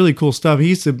 It's just really cool stuff. He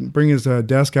used to bring his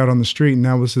desk out on the street, and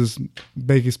that was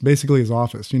basically his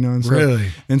office, And so, really,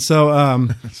 and so,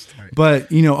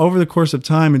 but over the course of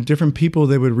time, and different people,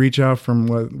 they would reach out from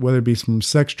whether it be from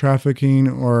sex trafficking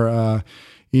or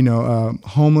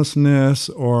homelessness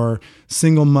or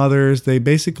single mothers. They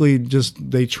basically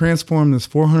they transformed this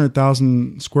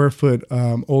 400,000 square foot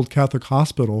old Catholic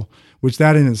hospital, which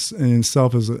that in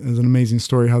itself is an amazing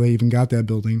story, how they even got that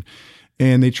building.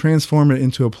 And they transformed it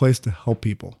into a place to help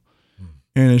people.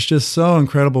 And it's just so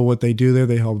incredible what they do there.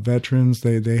 They help veterans.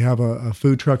 They have a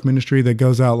food truck ministry that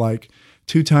goes out like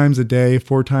 2 times a day,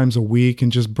 4 times a week,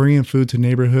 and just bringing food to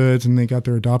neighborhoods. And they got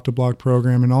their Adopt a Block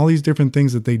program and all these different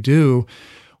things that they do,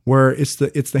 where it's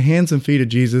the hands and feet of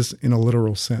Jesus in a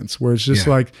literal sense, where it's just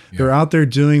they're out there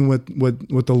doing what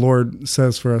the Lord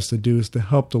says for us to do, is to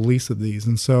help the least of these.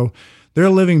 And so they're a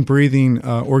living, breathing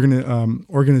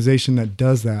organization that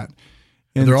does that.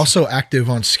 And they're also active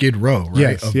on Skid Row,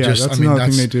 right? Yes, that's another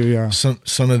thing they do. Yeah,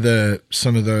 some of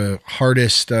the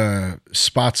hardest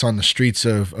spots on the streets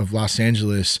of Los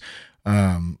Angeles,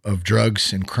 of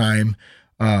drugs and crime.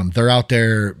 They're out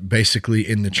there basically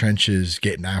in the trenches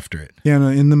getting after it. Yeah,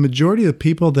 and the majority of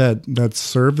people that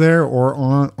serve there or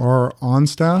on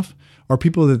staff are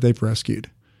people that they've rescued.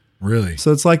 Really?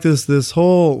 So it's like this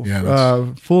whole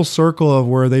full circle of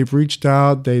where they've reached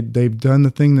out, they've done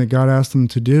the thing that God asked them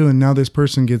to do, and now this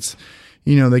person gets,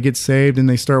 they get saved and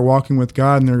they start walking with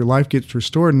God and their life gets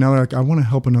restored, and now they're like, I want to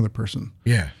help another person.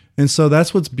 Yeah. And so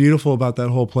that's what's beautiful about that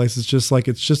whole place. It's just like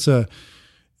it's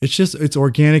it's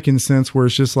organic in the sense where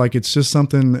it's just like, it's just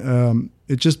something,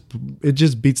 it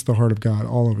just beats the heart of God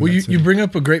all over. Well, you bring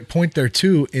up a great point there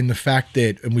too, in the fact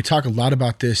that, and we talk a lot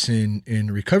about this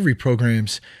in recovery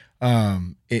programs,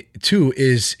 it too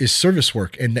is service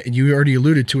work. And you already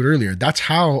alluded to it earlier. That's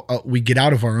how we get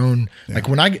out of our own, like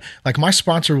when my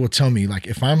sponsor will tell me, like,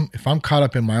 if I'm caught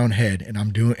up in my own head and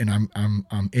I'm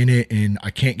in it and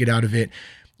I can't get out of it,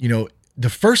 the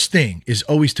first thing is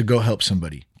always to go help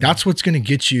somebody. That's what's going to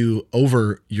get you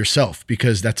over yourself,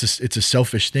 because it's a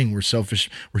selfish thing. We're selfish.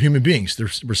 We're human beings.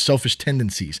 We're selfish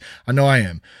tendencies. I know I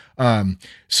am.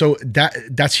 So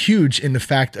that's huge in the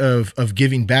fact of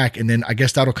giving back. And then I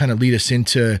guess that'll kind of lead us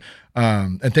into,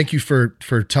 and thank you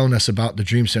for telling us about the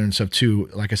Dream Center and stuff too.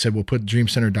 Like I said, we'll put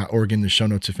dreamcenter.org in the show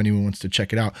notes if anyone wants to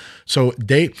check it out. So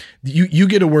you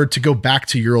get a word to go back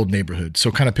to your old neighborhood.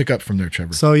 So kind of pick up from there,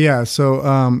 Trevor. So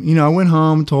I went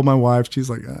home, told my wife, she's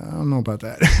like, I don't know about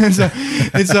that. and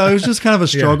so it was just kind of a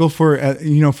struggle for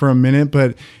a minute,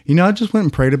 but I just went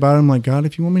and prayed about it. I'm like, God,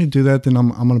 if you want me to do that, then I'm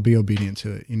going to be obedient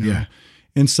to it. Yeah.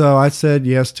 And so I said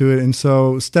yes to it. And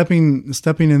so stepping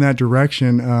in that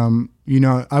direction,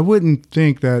 I wouldn't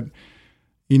think that,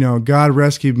 God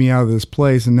rescued me out of this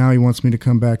place and now he wants me to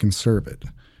come back and serve it.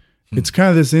 It's kind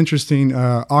of this interesting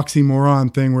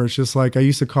oxymoron thing where it's just like, I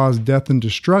used to cause death and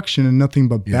destruction and nothing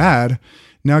but bad.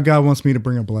 Now God wants me to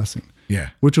bring a blessing.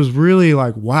 Yeah. Which was really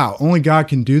like, wow, only God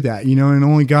can do that, and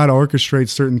only God orchestrates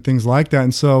certain things like that.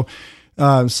 And so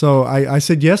I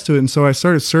said yes to it. And so I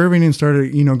started serving and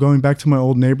started, going back to my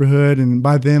old neighborhood. And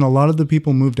by then, a lot of the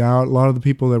people moved out. A lot of the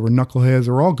people that were knuckleheads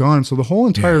were all gone. So the whole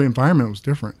entire environment was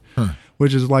different,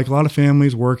 which is like a lot of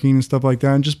families working and stuff like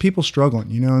that, and just people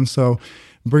struggling, And so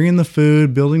bringing the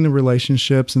food, building the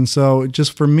relationships. And so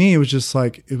just for me, it was just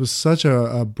like, it was such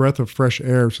a breath of fresh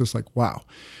air. It's just like, wow.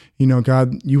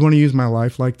 God, you want to use my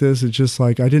life like this? It's just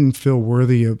like, I didn't feel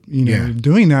worthy of,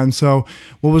 doing that. And so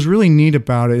what was really neat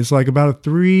about it is like about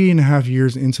 3.5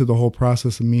 years into the whole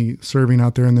process of me serving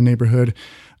out there in the neighborhood,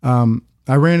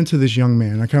 I ran into this young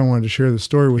man. I kind of wanted to share the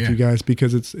story with you guys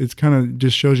because it's kind of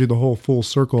just shows you the whole full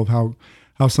circle of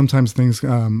how sometimes things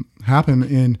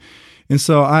happen. And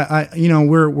so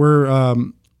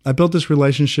I built this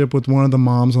relationship with one of the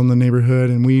moms on the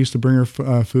neighborhood, and we used to bring her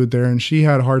food there, and she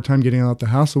had a hard time getting out the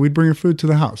house, so we'd bring her food to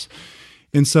the house.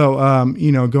 And so,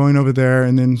 going over there,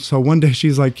 and then so one day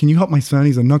she's like, "Can you help my son?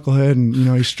 He's a knucklehead, and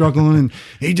he's struggling, and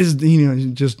he just,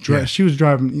 she was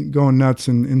going nuts,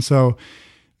 and so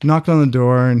knocked on the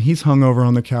door, and he's hung over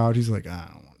on the couch. He's like, I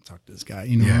don't want to talk to this guy.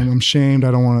 I'm ashamed.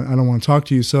 I don't want to talk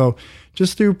to you. So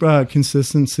just through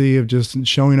consistency of just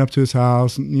showing up to his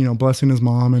house, blessing his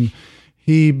mom, and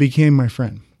he became my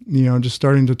friend, just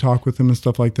starting to talk with him and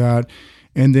stuff like that.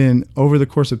 And then over the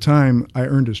course of time, I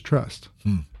earned his trust.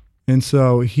 And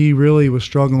so he really was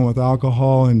struggling with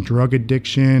alcohol and drug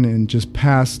addiction and just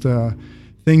past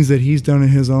things that he's done in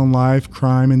his own life,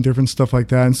 crime and different stuff like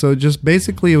that. And so just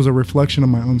basically it was a reflection of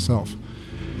my own self.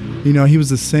 He was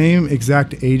the same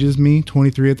exact age as me,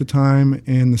 23 at the time,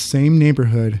 in the same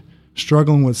neighborhood,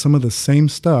 struggling with some of the same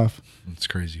stuff. It's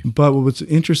crazy. But what's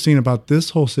interesting about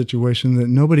this whole situation that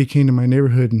nobody came to my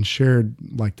neighborhood and shared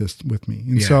like this with me.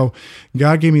 And so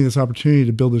God gave me this opportunity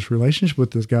to build this relationship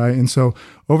with this guy. And so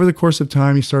over the course of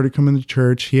time, he started coming to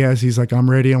church. He's like, I'm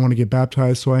ready. I want to get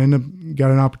baptized. So I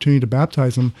got an opportunity to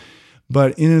baptize him.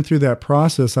 But in and through that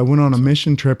process, I went on a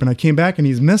mission trip and I came back and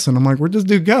he's missing. I'm like, where'd this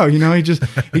dude go?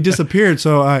 He disappeared.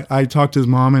 So I talked to his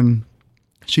mom, and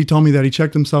she told me that he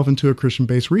checked himself into a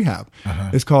Christian-based rehab.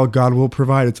 It's called God Will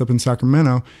Provide. It's up in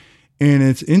Sacramento. And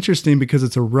it's interesting because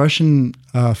it's a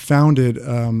Russian-founded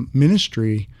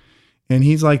ministry. And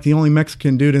he's like the only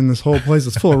Mexican dude in this whole place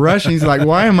that's full of Russian. He's like,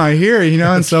 why am I here?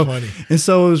 And so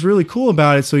it was really cool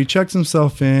about it. So he checks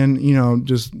himself in,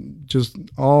 just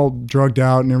all drugged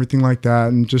out and everything like that,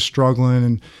 and just struggling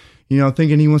and,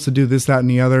 thinking he wants to do this, that, and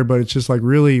the other. But it's just like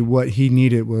really what he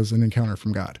needed was an encounter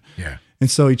from God. Yeah. And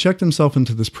so he checked himself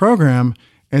into this program,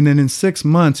 and then in 6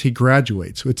 months he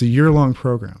graduates. It's a year-long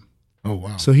program. Oh,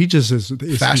 wow. So he just is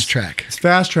fast track. It's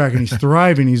fast track, and he's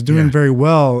thriving. He's doing very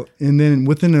well. And then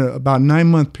within about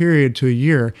 9-month period to a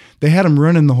year, they had him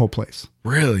running the whole place.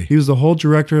 Really? He was the whole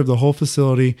director of the whole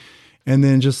facility. And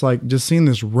then just seeing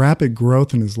this rapid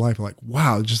growth in his life, like,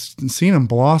 wow, just seeing him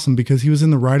blossom because he was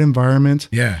in the right environment.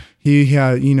 Yeah. He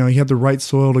had the right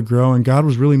soil to grow, and God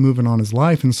was really moving on his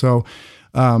life. And so,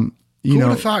 Who would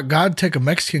have thought God'd take a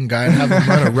Mexican guy and have him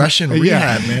run a Russian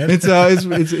rehab, man?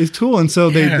 It's cool. And so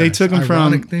they took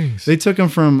him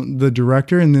from the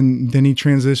director, and then he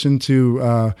transitioned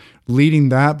to leading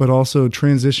that, but also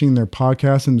transitioning their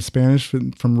podcast into Spanish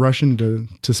from Russian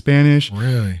to Spanish.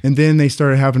 Really? And then they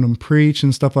started having him preach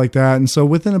and stuff like that. And so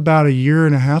within about a year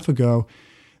and a half ago,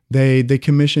 they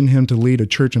commissioned him to lead a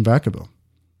church in Vacaville.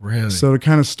 Really? So to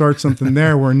kind of start something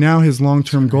there, where now his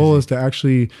long-term goal is to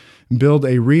actually build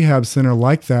a rehab center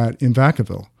like that in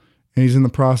Vacaville. And he's in the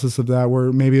process of that,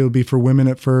 where maybe it'll be for women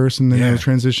at first, and then it'll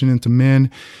transition into men.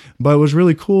 But it was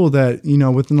really cool that,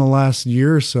 within the last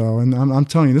year or so, and I'm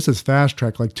telling you, this is fast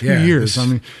track, like 2 years.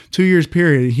 2 years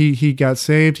period. He got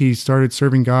saved. He started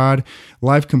serving God.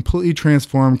 Life completely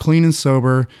transformed, clean and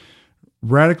sober,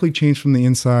 radically changed from the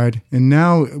inside. And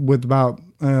now with about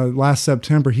last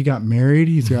September, he got married.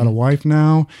 He's got a wife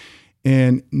now.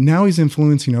 And now he's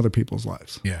influencing other people's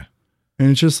lives. Yeah. And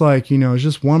it's just like, it's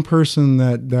just one person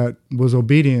that was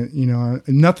obedient,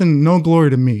 nothing, no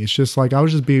glory to me. It's just like, I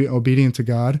was just being obedient to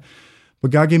God, but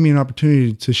God gave me an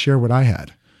opportunity to share what I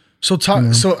had. So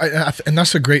and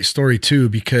that's a great story too,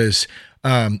 because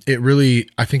it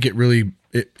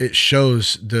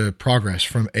shows the progress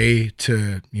from A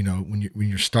to, when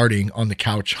you're starting on the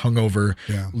couch, hungover,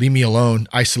 leave me alone,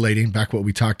 isolating, back what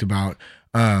we talked about,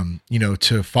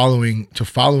 to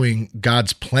following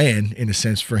God's plan in a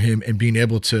sense for him, and being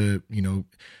able to,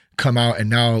 come out and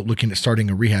now looking at starting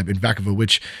a rehab in Vacaville,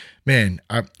 which, man,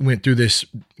 I went through this,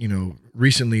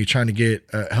 recently trying to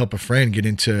help a friend get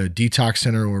into a detox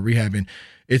center or rehab. And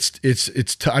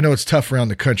I know it's tough around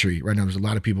the country right now. There's a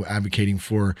lot of people advocating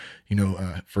for,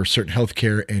 for certain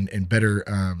healthcare and better,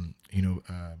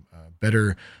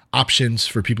 better options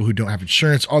for people who don't have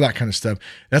insurance, all that kind of stuff.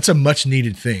 That's a much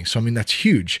needed thing. So, I mean, that's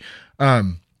huge.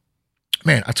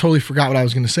 Man, I totally forgot what I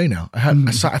was going to say now. I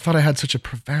thought I had such a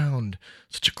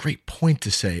great point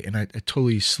to say, and I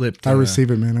totally slipped. I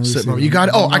receive it, man. You got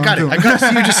it. Oh, I got it. I got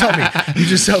it. You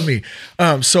just helped me.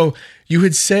 So you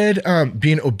had said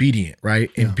being obedient, right?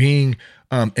 And being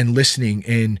and listening.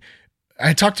 And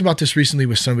I talked about this recently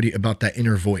with somebody about that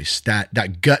inner voice,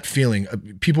 that gut feeling.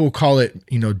 People will call it,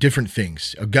 different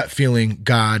things. A gut feeling,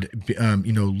 God,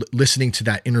 listening to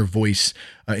that inner voice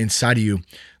inside of you.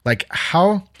 Like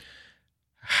how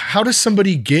does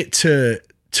somebody get to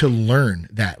learn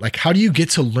that? Like, how do you get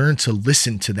to learn to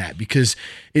listen to that? Because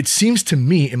it seems to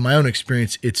me, in my own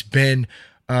experience, it's been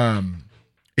a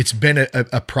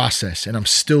process, and I'm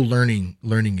still learning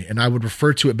it. And I would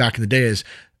refer to it back in the day as,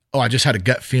 I just had a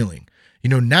gut feeling.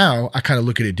 Now I kind of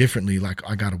look at it differently. Like,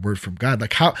 I got a word from God.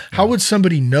 Like how would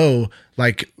somebody know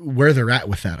like where they're at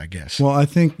with that, I guess? Well, I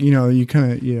think, you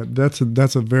kind of,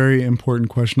 that's a very important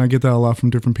question. I get that a lot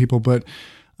from different people, but,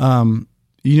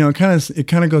 it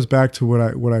kind of goes back to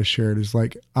what I shared is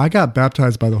like, I got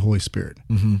baptized by the Holy Spirit.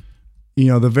 Mm-hmm.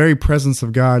 The very presence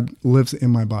of God lives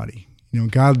in my body.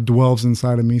 God dwells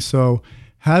inside of me. So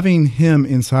having him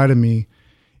inside of me,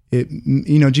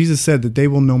 Jesus said that they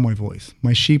will know my voice.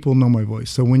 My sheep will know my voice.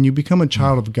 So when you become a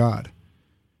child of God,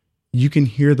 you can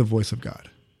hear the voice of God.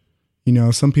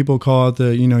 Some people call it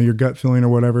your gut feeling or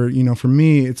whatever. For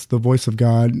me, it's the voice of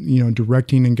God,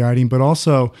 directing and guiding, but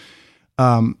also,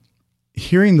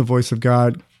 hearing the voice of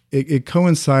God, it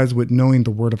coincides with knowing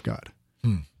the word of God,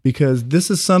 because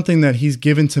this is something that he's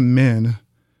given to men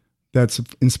that's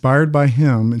inspired by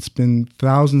him. It's been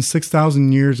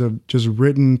 6,000 years of just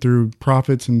written through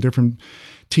prophets and different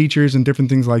teachers and different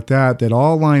things like that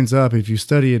all lines up. If you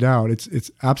study it out, it's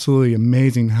absolutely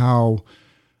amazing how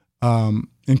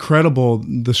incredible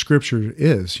the scripture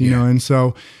is, you know? And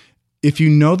so if you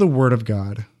know the word of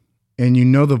God and you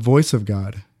know the voice of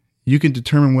God, you can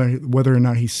determine whether or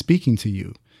not he's speaking to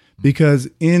you. Because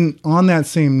on that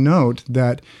same note,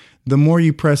 that the more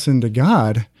you press into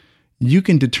God, you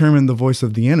can determine the voice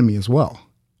of the enemy as well.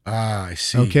 Ah, I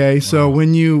see. Okay, wow. So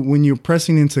when you're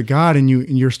pressing into God and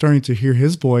you're starting to hear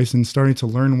his voice and starting to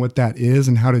learn what that is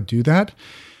and how to do that,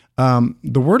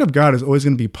 the word of God is always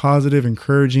going to be positive,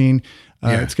 encouraging.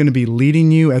 It's going to be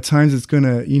leading you. At times it's going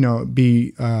to,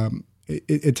 be,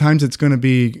 at times it's going to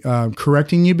be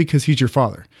correcting you because he's your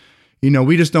father.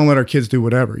 We just don't let our kids do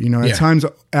whatever. At times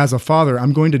as a father,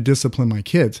 I'm going to discipline my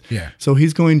kids. Yeah. So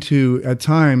he's going to, at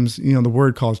times, the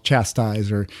word calls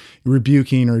chastise or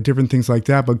rebuking or different things like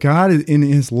that. But God, in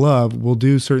his love, will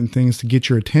do certain things to get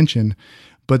your attention.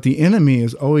 But the enemy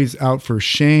is always out for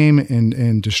shame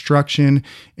and destruction.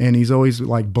 And he's always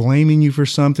like blaming you for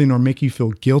something or make you feel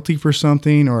guilty for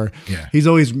something. Or he's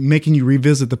always making you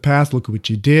revisit the past, look at what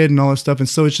you did and all this stuff. And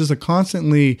so it's just a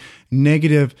constantly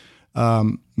negative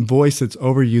voice that's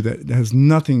over you that has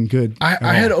nothing good.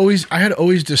 I had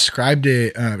always described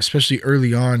it, especially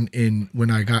early on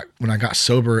when I got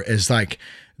sober, as like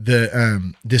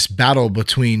the this battle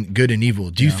between good and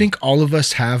evil. Do you think all of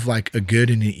us have like a good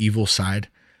and an evil side?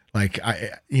 Like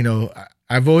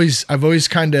I've always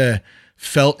kind of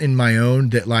felt in my own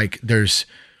that like there's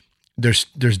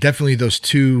definitely those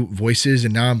two voices,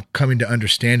 and now I'm coming to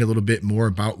understand a little bit more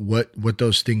about what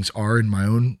those things are in my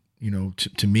own,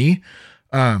 to me.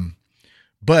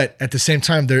 But at the same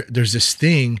time, there's this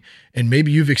thing, and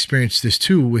maybe you've experienced this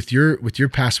too with your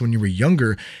past when you were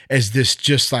younger, as this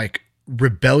just like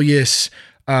rebellious,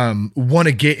 want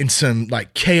to get in some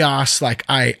like chaos. Like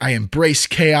I embrace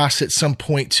chaos at some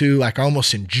point too. Like I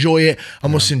almost enjoy it.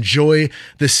 Almost enjoy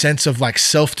the sense of like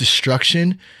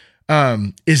self-destruction.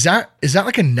 Is that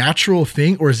like a natural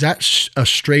thing, or is that a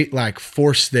straight like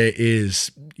force that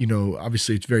is,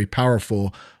 obviously it's very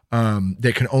powerful,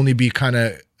 that can only be kind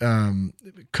of,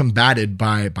 combated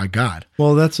by God?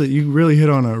 Well, you really hit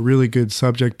on a really good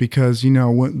subject, because,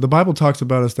 when the Bible talks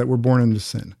about us that we're born into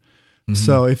sin. Mm-hmm.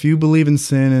 So if you believe in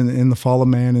sin and in the fall of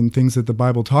man and things that the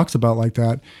Bible talks about like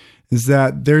that, is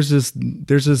that there's this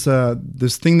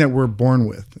thing that we're born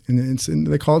with, and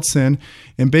they call it sin.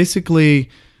 And basically,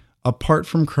 apart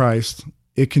from Christ,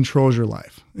 it controls your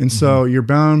life. And so you're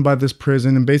bound by this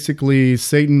prison, and basically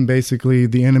Satan,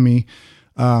 the enemy,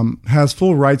 has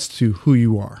full rights to who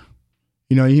you are.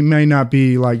 You may not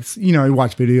be like, you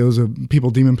watch videos of people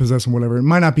demon possessed and whatever. It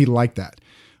might not be like that.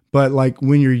 But like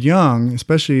when you're young,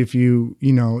 especially if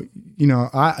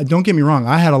I don't get me wrong,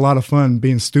 I had a lot of fun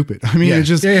being stupid. I mean, it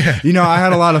just, I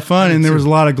had a lot of fun, and there was a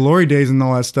lot of glory days and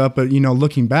all that stuff. But,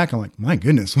 looking back, I'm like, my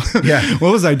goodness,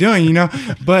 what was I doing?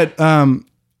 But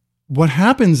what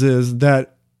happens is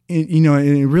that,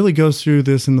 it really goes through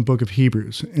this in the book of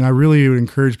Hebrews. And I really would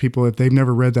encourage people, if they've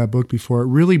never read that book before, it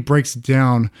really breaks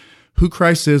down who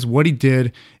Christ is, what he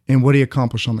did, and what he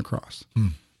accomplished on the cross.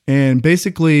 And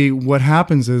basically what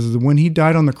happens is when he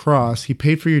died on the cross, he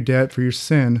paid for your debt, for your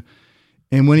sin.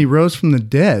 And when he rose from the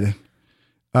dead,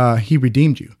 he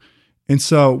redeemed you. And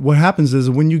so what happens is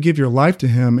when you give your life to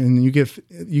him and you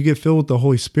get filled with the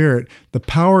Holy Spirit, the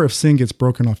power of sin gets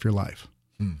broken off your life.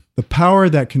 The power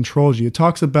that controls you. It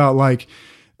talks about like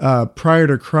prior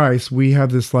to Christ, we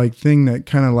have this like thing that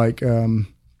kind of like a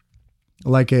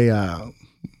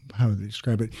how do they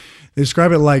describe it? They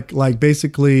describe it like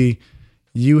basically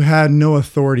you had no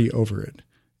authority over it.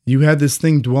 You had this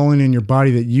thing dwelling in your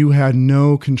body that you had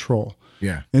no control.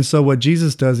 Yeah. And so what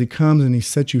Jesus does, he comes and he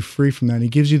sets you free from that. He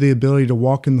gives you the ability to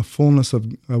walk in the fullness of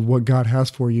what God has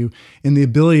for you, and the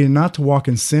ability not to walk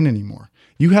in sin anymore.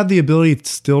 You have the ability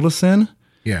still to sin.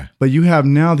 Yeah. But you have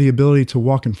now the ability to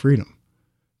walk in freedom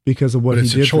because of what he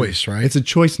did. It's a choice, right? It's a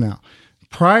choice now.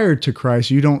 Prior to Christ,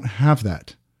 you don't have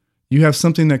that. You have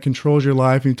something that controls your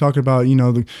life. You talk about,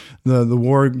 the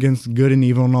war against good and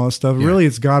evil and all that stuff. Yeah. Really,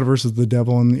 it's God versus the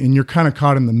devil, and you're kind of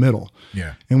caught in the middle.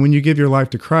 Yeah. And when you give your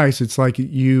life to Christ, it's like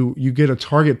you get a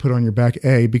target put on your back,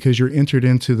 because you're entered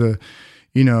into the,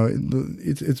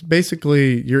 it's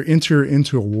basically you're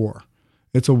into a war.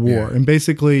 It's a war. Yeah. And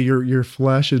basically your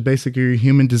flesh is basically your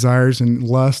human desires and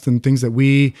lust and things that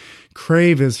we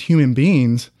crave as human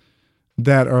beings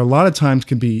that are a lot of times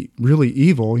can be really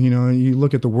evil. You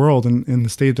look at the world and the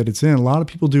state that it's in, a lot of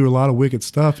people do a lot of wicked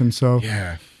stuff. And so,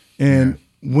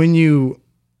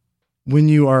 when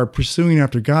you are pursuing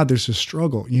after God, there's a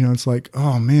struggle. It's like,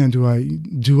 oh man, do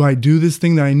I do this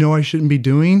thing that I know I shouldn't be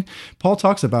doing? Paul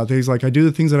talks about that. He's like, I do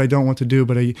the things that I don't want to do,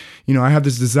 but I have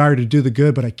this desire to do the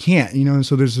good, but I can't, and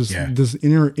so there's this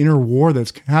inner war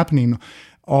that's happening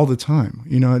all the time.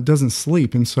 It doesn't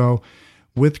sleep. And so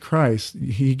with Christ,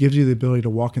 he gives you the ability to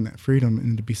walk in that freedom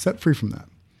and to be set free from that.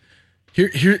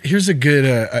 Here's a good,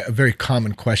 a very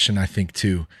common question, I think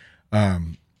too,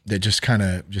 that just kind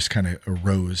of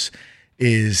arose,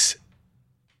 is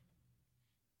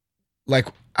like,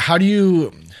 how do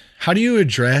you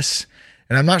address,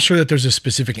 and I'm not sure that there's a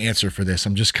specific answer for this.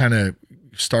 I'm just kind of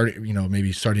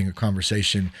maybe starting a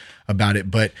conversation about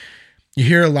it, but you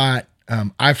hear a lot.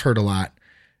 I've heard a lot.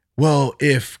 Well,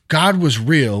 if God was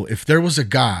real, if there was a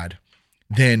God,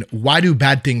 then why do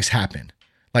bad things happen?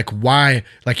 Like why,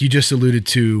 like you just alluded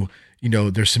to,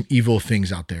 there's some evil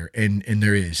things out there, and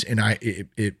there is, and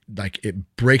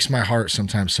it breaks my heart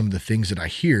sometimes. Some of the things that I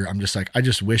hear, I'm just like, I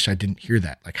just wish I didn't hear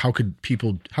that. Like, how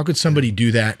could somebody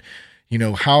do that?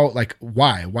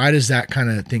 Why does that kind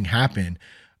of thing happen?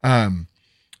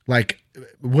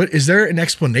 What is there an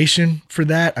explanation for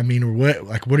that? I mean,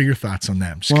 what are your thoughts on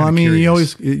that? Well, I mean,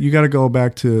 curious. You got to go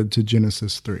back to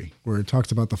Genesis 3, where it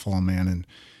talks about the fallen man,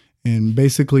 And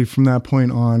basically from that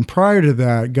point on, prior to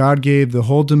that, God gave the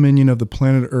whole dominion of the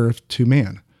planet Earth to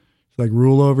man. Like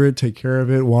rule over it, take care of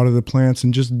it, water the plants,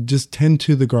 and just tend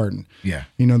to the garden. Yeah.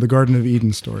 The Garden of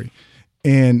Eden story.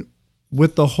 And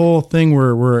with the whole thing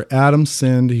where Adam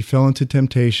sinned, he fell into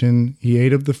temptation, he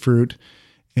ate of the fruit,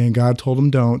 and God told him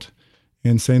don't.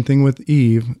 And same thing with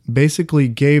Eve, basically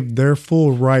gave their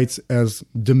full rights as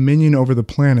dominion over the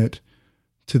planet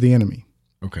to the enemy.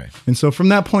 Okay. And so from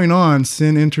that point on,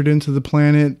 sin entered into the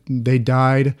planet, they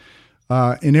died,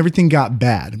 and everything got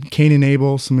bad. Cain and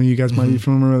Abel, some of you guys might be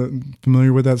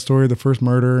familiar with that story, the first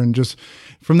murder. And just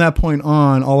from that point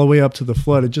on, all the way up to the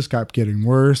flood, it just kept getting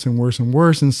worse and worse and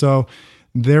worse. And so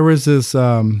there was this,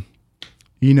 when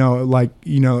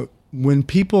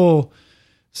people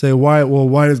say,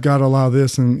 why does God allow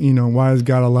this? And, why does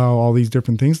God allow all these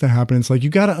different things to happen? It's like,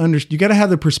 you got to have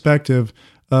the perspective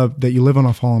of that you live on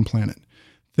a fallen planet.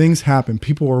 Things happen.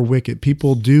 People are wicked.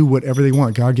 People do whatever they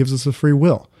want. God gives us a free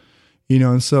will,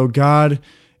 and so God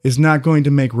is not going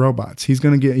to make robots. He's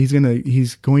going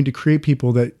to create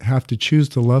people that have to choose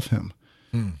to love him,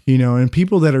 and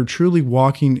people that are truly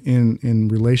walking in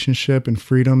relationship and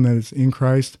freedom that is in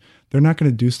Christ. They're not going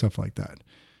to do stuff like that.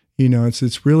 It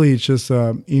just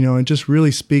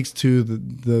really speaks to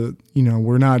the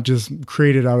we're not just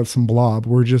created out of some blob.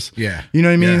 We're just, you know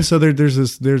what I mean? Yeah. So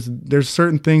there's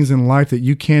certain things in life that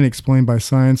you can't explain by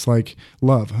science, like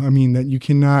love. I mean, that you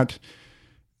cannot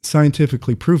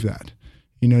scientifically prove that.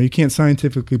 You can't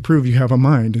scientifically prove you have a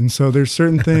mind. And so there's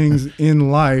certain things in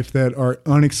life that are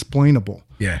unexplainable.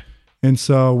 Yeah. And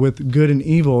so with good and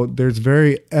evil, there's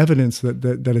very evidence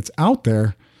that it's out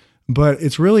there. But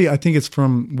it's really, I think it's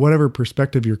from whatever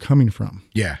perspective you're coming from.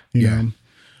 Yeah. Yeah.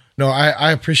 No,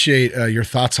 I appreciate your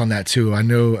thoughts on that too. I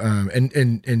know,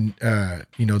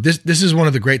 this is one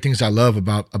of the great things I love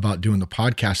about doing the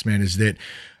podcast, man, is that,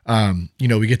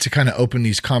 we get to kind of open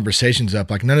these conversations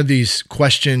up. Like none of these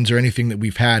questions or anything that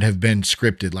we've had have been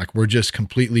scripted. Like we're just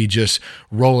completely just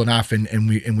rolling off and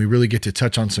we really get to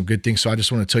touch on some good things. So I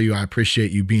just want to tell you, I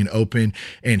appreciate you being open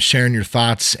and sharing your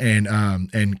thoughts and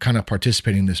kind of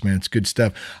participating in this, man. It's good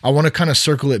stuff. I want to kind of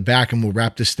circle it back and we'll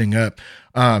wrap this thing up.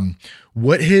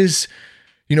 What is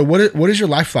your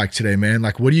life like today, man?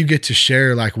 Like, what do you get to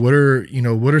share? Like, what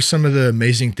are some of the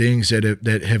amazing things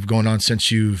that have gone on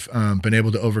since you've been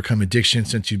able to overcome addiction,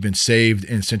 since you've been saved,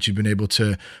 and since you've been able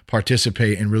to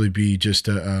participate and really be just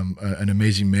an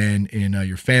amazing man in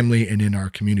your family and in our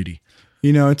community?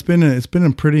 It's been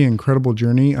a pretty incredible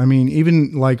journey. I mean,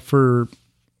 even like for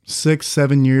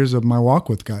 6-7 years of my walk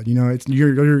with God, it's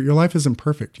your life isn't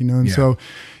perfect, and so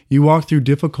you walk through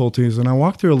difficulties, and I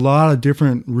walked through a lot of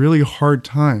different really hard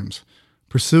times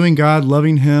pursuing God,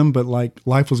 loving him, but like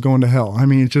life was going to hell. I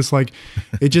mean, it's just like,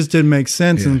 it just didn't make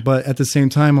sense. Yeah. But at the same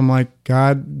time, I'm like,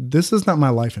 God, this is not my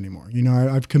life anymore.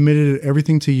 I've committed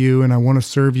everything to you, and I want to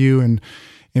serve you and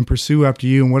pursue after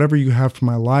you and whatever you have for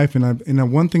my life.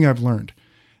 And one thing I've learned,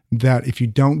 that if you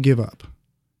don't give up,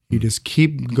 you just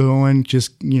keep going.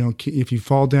 Just, if you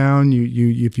fall down,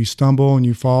 if you stumble and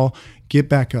you fall, get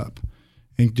back up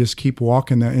and just keep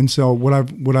walking that. And so what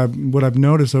I've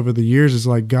noticed over the years is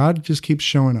like God just keeps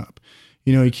showing up.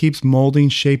 He keeps molding,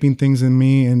 shaping things in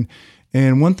me.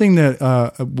 And one thing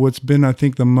that what's been, I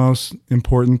think, the most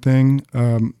important thing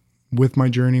with my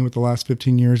journey with the last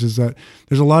 15 years is that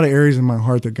there's a lot of areas in my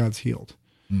heart that God's healed.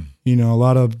 A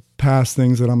lot of past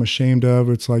things that I'm ashamed of.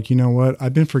 It's like, you know what?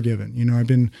 I've been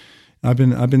forgiven. I've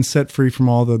been set free from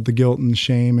all the guilt and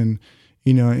shame, and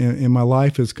and my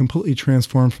life is completely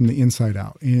transformed from the inside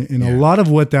out. And a lot of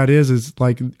what that is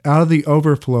like out of the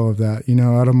overflow of that,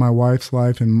 out of my wife's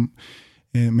life and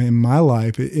in my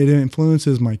life, it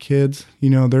influences my kids.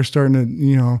 They're starting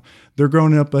to, they're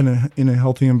growing up in a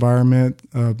healthy environment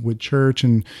with church,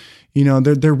 and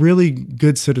they're really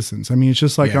good citizens. I mean, it's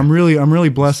just like, I'm really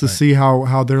blessed to see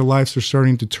how their lives are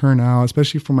starting to turn out,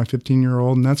 especially for my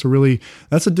 15-year-old. And that's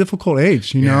a difficult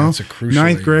age, it's a crucial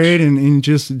 9th age. grade. And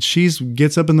just, she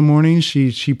gets up in the morning,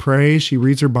 she prays, she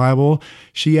reads her Bible.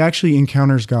 She actually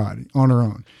encounters God on her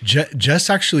own. Jess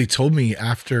actually told me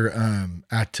after,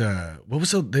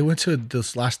 they went to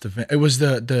this last event. It was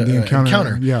the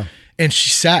encounter. Yeah. And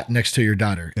she sat next to your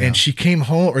daughter, and she came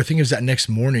home, or I think it was that next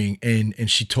morning,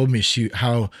 and she told me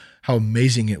how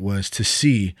amazing it was to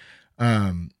see,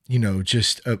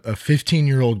 just a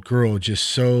 15-year-old girl just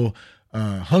so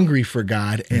hungry for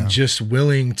God and just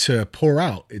willing to pour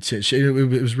out.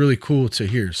 It was really cool to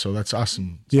hear. So that's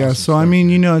awesome. It's awesome so stuff, I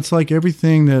mean, it's like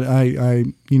everything that I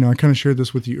kind of shared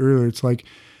this with you earlier. It's like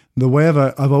the way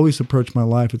I've always approached my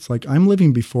life. It's like I'm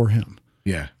living before Him.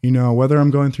 Yeah. You know, whether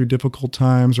I'm going through difficult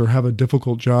times or have a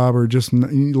difficult job or just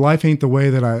life ain't the way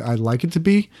that I like it to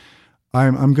be,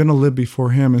 I'm going to live before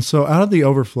him. And so out of the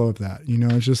overflow of that, you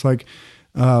know, it's just like,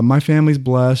 my family's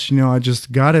blessed, you know,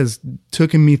 God has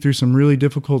taken me through some really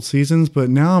difficult seasons, but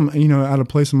now I'm, you know, at a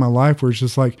place in my life where it's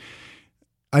just like,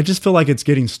 I just feel like it's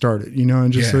getting started, you know,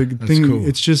 and just cool.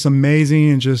 It's just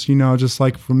amazing. And just, you know, just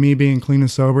like for me being clean and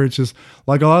sober, it's just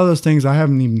like a lot of those things I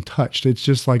haven't even touched. It's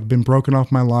just like been broken off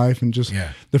my life and just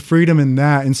the freedom in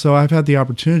that. And so I've had the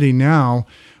opportunity now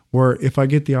where if I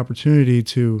get the opportunity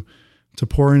to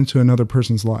pour into another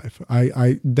person's life,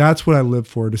 I that's what I live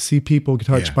for, to see people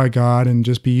touched by God and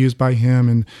just be used by him.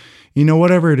 And, you know,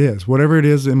 whatever it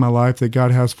is in my life that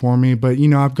God has for me. But, you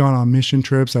know, I've gone on mission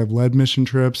trips. I've led mission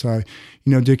trips. I,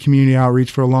 you know, did community outreach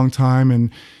for a long time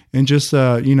and just,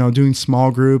 you know, doing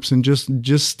small groups and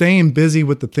just staying busy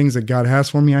with the things that God has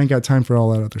for me. I ain't got time for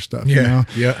all that other stuff, you know?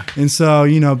 Yeah. And so,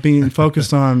 you know, being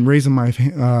focused on raising my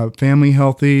family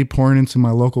healthy, pouring into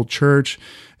my local church,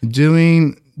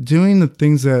 doing the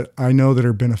things that I know that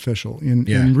are beneficial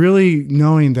and really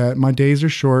knowing that my days are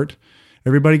short.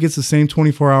 Everybody gets the same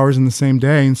 24 hours in the same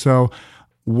day. And so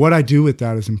what I do with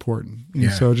that is important.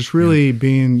 And so just really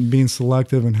being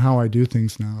selective in how I do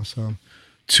things now. So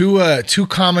two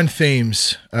common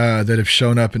themes that have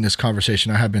shown up in this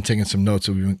conversation. I have been taking some notes.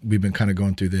 So we've been kind of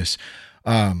going through this.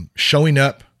 Showing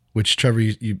up, which Trevor,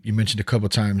 you mentioned a couple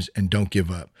of times, and don't give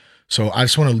up. So I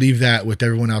just want to leave that with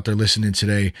everyone out there listening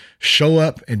today. Show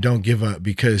up and don't give up,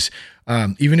 because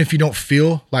even if you don't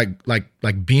feel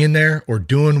like being there or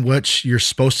doing what you're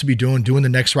supposed to be doing the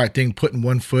next right thing, putting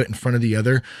one foot in front of the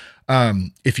other,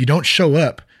 if you don't show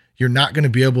up, you're not going to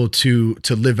be able to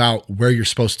live out where you're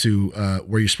supposed to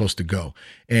go.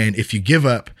 And if you give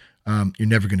up, you're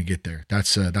never going to get there.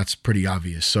 That's pretty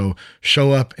obvious. So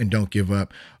show up and don't give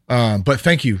up. But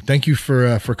thank you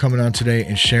for coming on today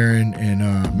and sharing. And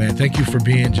man, thank you for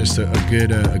being just a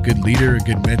good leader, a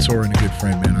good mentor, and a good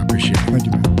friend, man. I appreciate it. Thank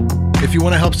you, man. If you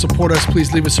want to help support us,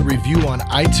 please leave us a review on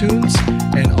iTunes,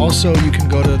 and also you can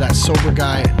go to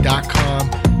thatsoberguy.com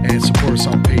and support us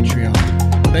on Patreon.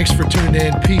 Thanks for tuning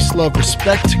in. Peace, love,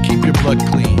 respect. Keep your blood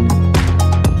clean.